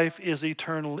spiritual life is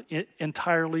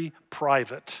entirely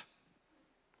private.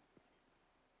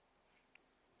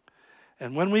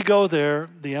 And when we go there,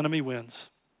 the enemy wins.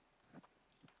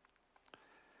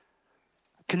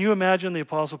 Can you imagine the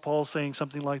Apostle Paul saying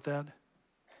something like that?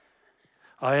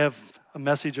 I have a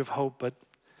message of hope, but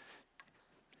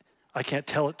I can't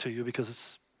tell it to you because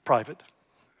it's private.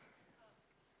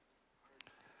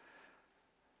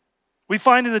 We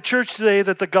find in the church today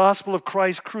that the gospel of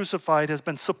Christ crucified has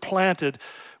been supplanted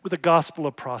with the gospel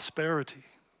of prosperity.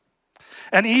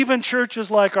 And even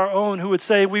churches like our own who would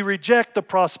say we reject the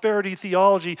prosperity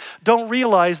theology don't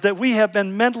realize that we have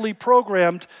been mentally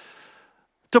programmed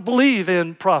to believe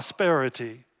in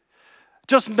prosperity.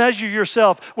 Just measure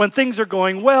yourself. When things are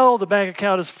going well, the bank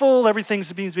account is full, everything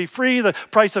seems to be free, the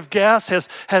price of gas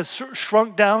has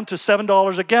shrunk down to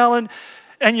 $7 a gallon,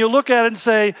 and you look at it and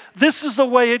say, this is the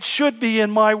way it should be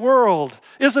in my world.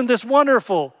 Isn't this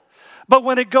wonderful? But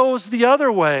when it goes the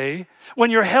other way, when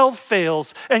your health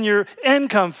fails and your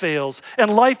income fails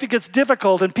and life gets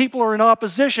difficult and people are in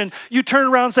opposition, you turn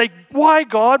around and say, why,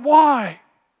 God, why?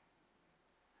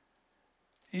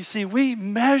 You see, we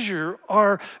measure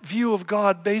our view of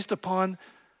God based upon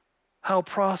how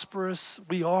prosperous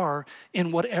we are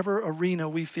in whatever arena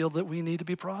we feel that we need to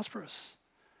be prosperous.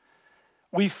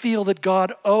 We feel that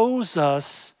God owes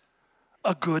us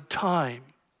a good time.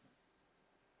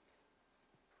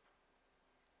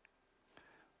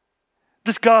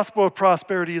 This gospel of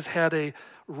prosperity has had a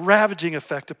ravaging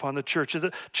effect upon the church.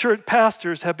 The church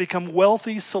pastors have become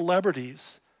wealthy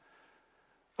celebrities.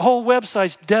 Whole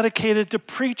websites dedicated to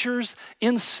preachers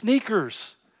in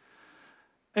sneakers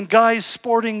and guys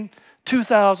sporting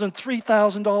 $2,000,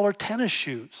 $3,000 tennis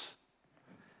shoes.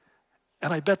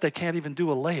 And I bet they can't even do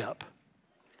a layup.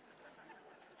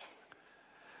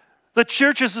 The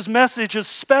church's message is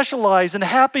specialized in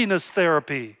happiness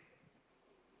therapy.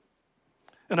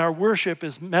 And our worship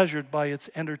is measured by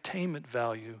its entertainment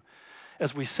value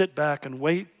as we sit back and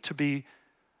wait to be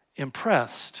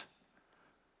impressed,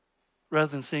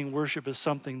 rather than seeing worship as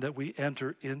something that we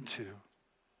enter into.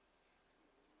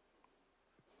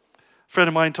 A friend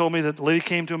of mine told me that the lady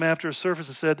came to him after a service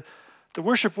and said, the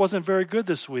worship wasn't very good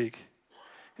this week.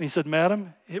 And he said,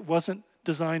 madam, it wasn't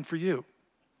designed for you.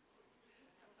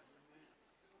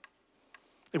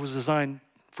 It was designed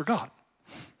for God.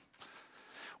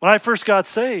 When I first got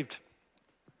saved,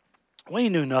 we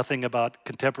knew nothing about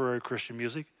contemporary Christian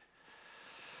music.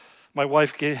 My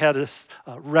wife had a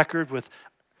record with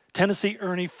Tennessee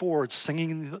Ernie Ford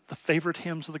singing the favorite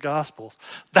hymns of the gospel.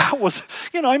 That was,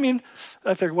 I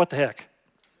figured, what the heck?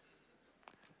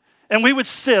 And we would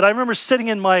sit. I remember sitting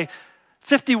in my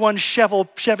 51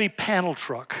 Chevy panel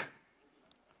truck.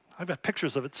 I've got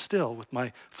pictures of it still with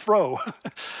my fro.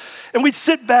 And we'd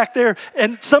sit back there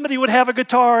and somebody would have a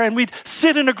guitar and we'd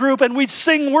sit in a group and we'd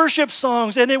sing worship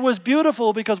songs. And it was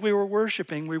beautiful because we were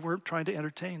worshiping. We weren't trying to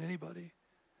entertain anybody.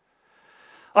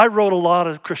 I wrote a lot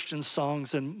of Christian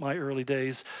songs in my early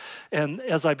days. And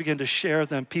as I began to share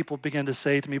them, people began to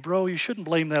say to me, bro, you shouldn't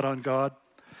blame that on God.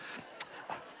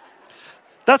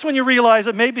 That's when you realize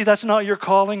that maybe that's not your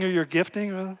calling or your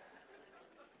gifting.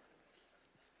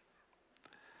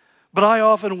 But I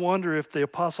often wonder if the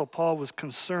Apostle Paul was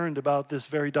concerned about this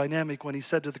very dynamic when he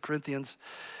said to the Corinthians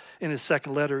in his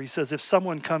second letter, he says, if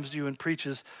someone comes to you and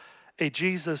preaches a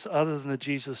Jesus other than the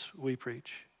Jesus we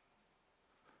preach.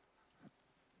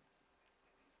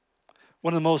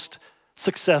 One of the most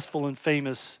successful and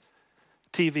famous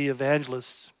TV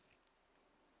evangelists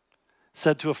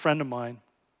said to a friend of mine,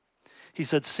 he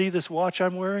said, see this watch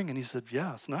I'm wearing? And he said,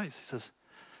 yeah, it's nice. He says,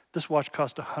 this watch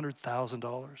cost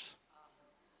 $100,000.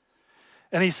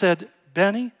 And he said,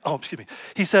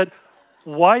 he said,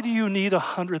 why do you need a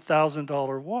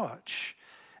 $100,000 watch?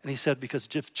 And he said, because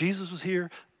if Jesus was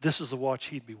here, this is the watch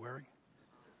he'd be wearing.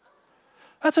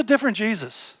 That's a different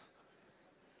Jesus.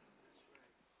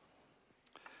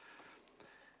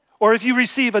 Or if you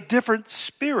receive a different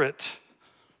spirit,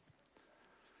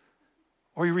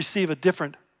 or you receive a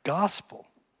different gospel.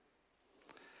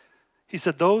 He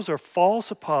said, those are false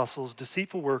apostles,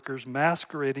 deceitful workers,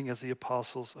 masquerading as the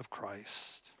apostles of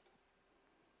Christ.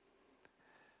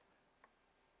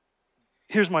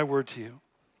 Here's my word to you.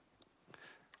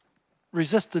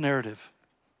 Resist the narrative.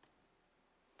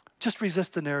 Just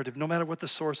resist the narrative, no matter what the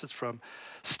source it's from.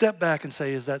 Step back and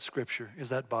say, is that Scripture? Is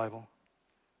that Bible?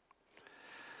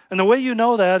 And the way you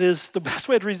know that is, the best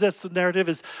way to resist the narrative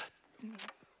is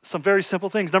some very simple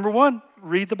things. Number one,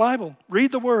 read the Bible.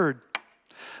 Read the Word.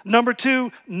 Number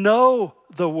two, know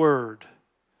the Word.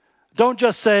 Don't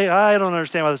just say, I don't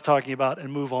understand what it's talking about,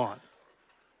 and move on.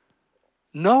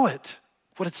 Know it,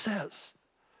 what it says.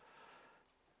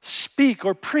 Speak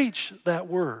or preach that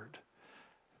Word.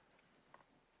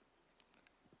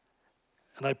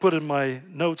 And I put in my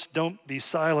notes, don't be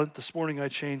silent. This morning I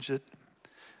changed it.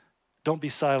 Don't be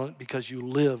silent because you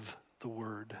live the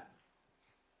Word.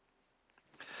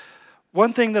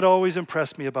 One thing that always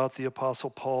impressed me about the Apostle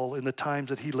Paul in the times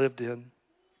that he lived in,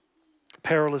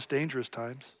 perilous, dangerous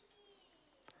times,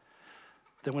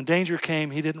 that when danger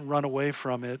came, he didn't run away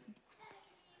from it,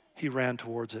 he ran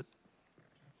towards it.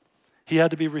 He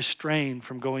had to be restrained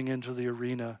from going into the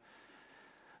arena.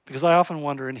 Because I often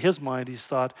wonder, in his mind, he's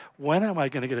thought, when am I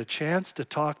going to get a chance to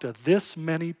talk to this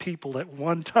many people at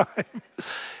one time?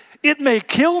 It may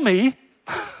kill me.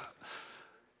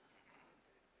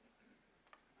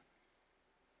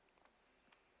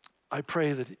 I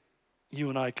pray that you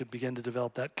and I could begin to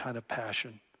develop that kind of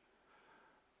passion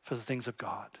for the things of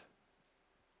God.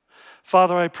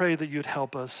 Father, I pray that you'd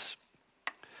help us.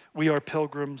 We are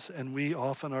pilgrims and we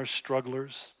often are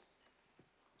strugglers.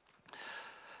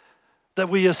 That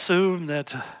we assume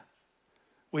that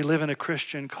we live in a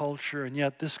Christian culture, and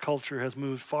yet this culture has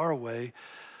moved far away.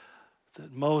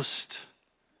 That most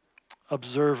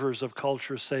observers of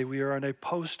culture say we are in a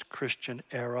post-Christian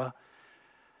era.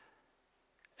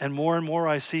 And more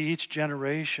I see each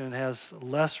generation has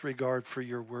less regard for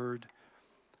your word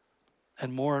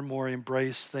and more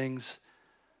embrace things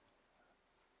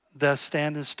that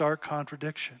stand in stark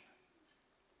contradiction.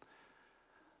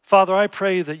 Father, I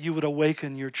pray that you would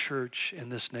awaken your church in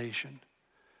this nation.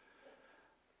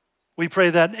 We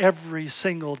pray that every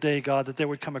single day, God, that there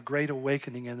would come a great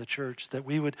awakening in the church, that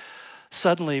we would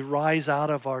suddenly rise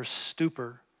out of our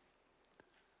stupor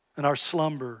and our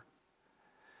slumber,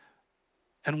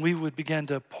 and we would begin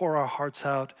to pour our hearts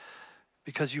out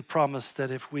because you promised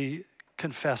that if we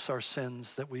confess our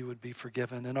sins, that we would be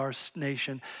forgiven. And our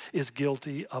nation is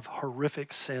guilty of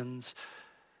horrific sins.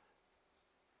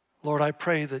 Lord, I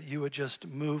pray that you would just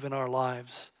move in our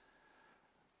lives,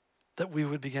 that we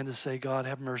would begin to say, God,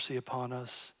 have mercy upon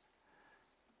us.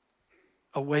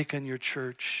 Awaken your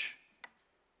church,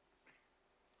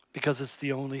 because it's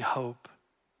the only hope.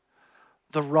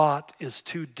 The rot is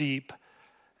too deep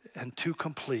and too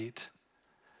complete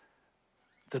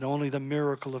that only the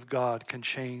miracle of God can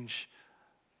change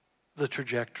the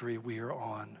trajectory we are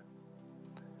on.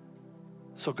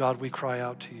 So God, we cry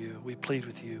out to you. We plead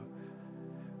with you.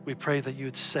 We pray that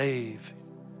you'd save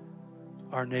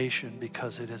our nation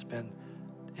because it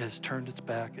has turned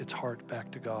its heart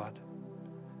back to God.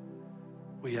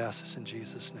 We ask this in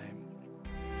Jesus' name.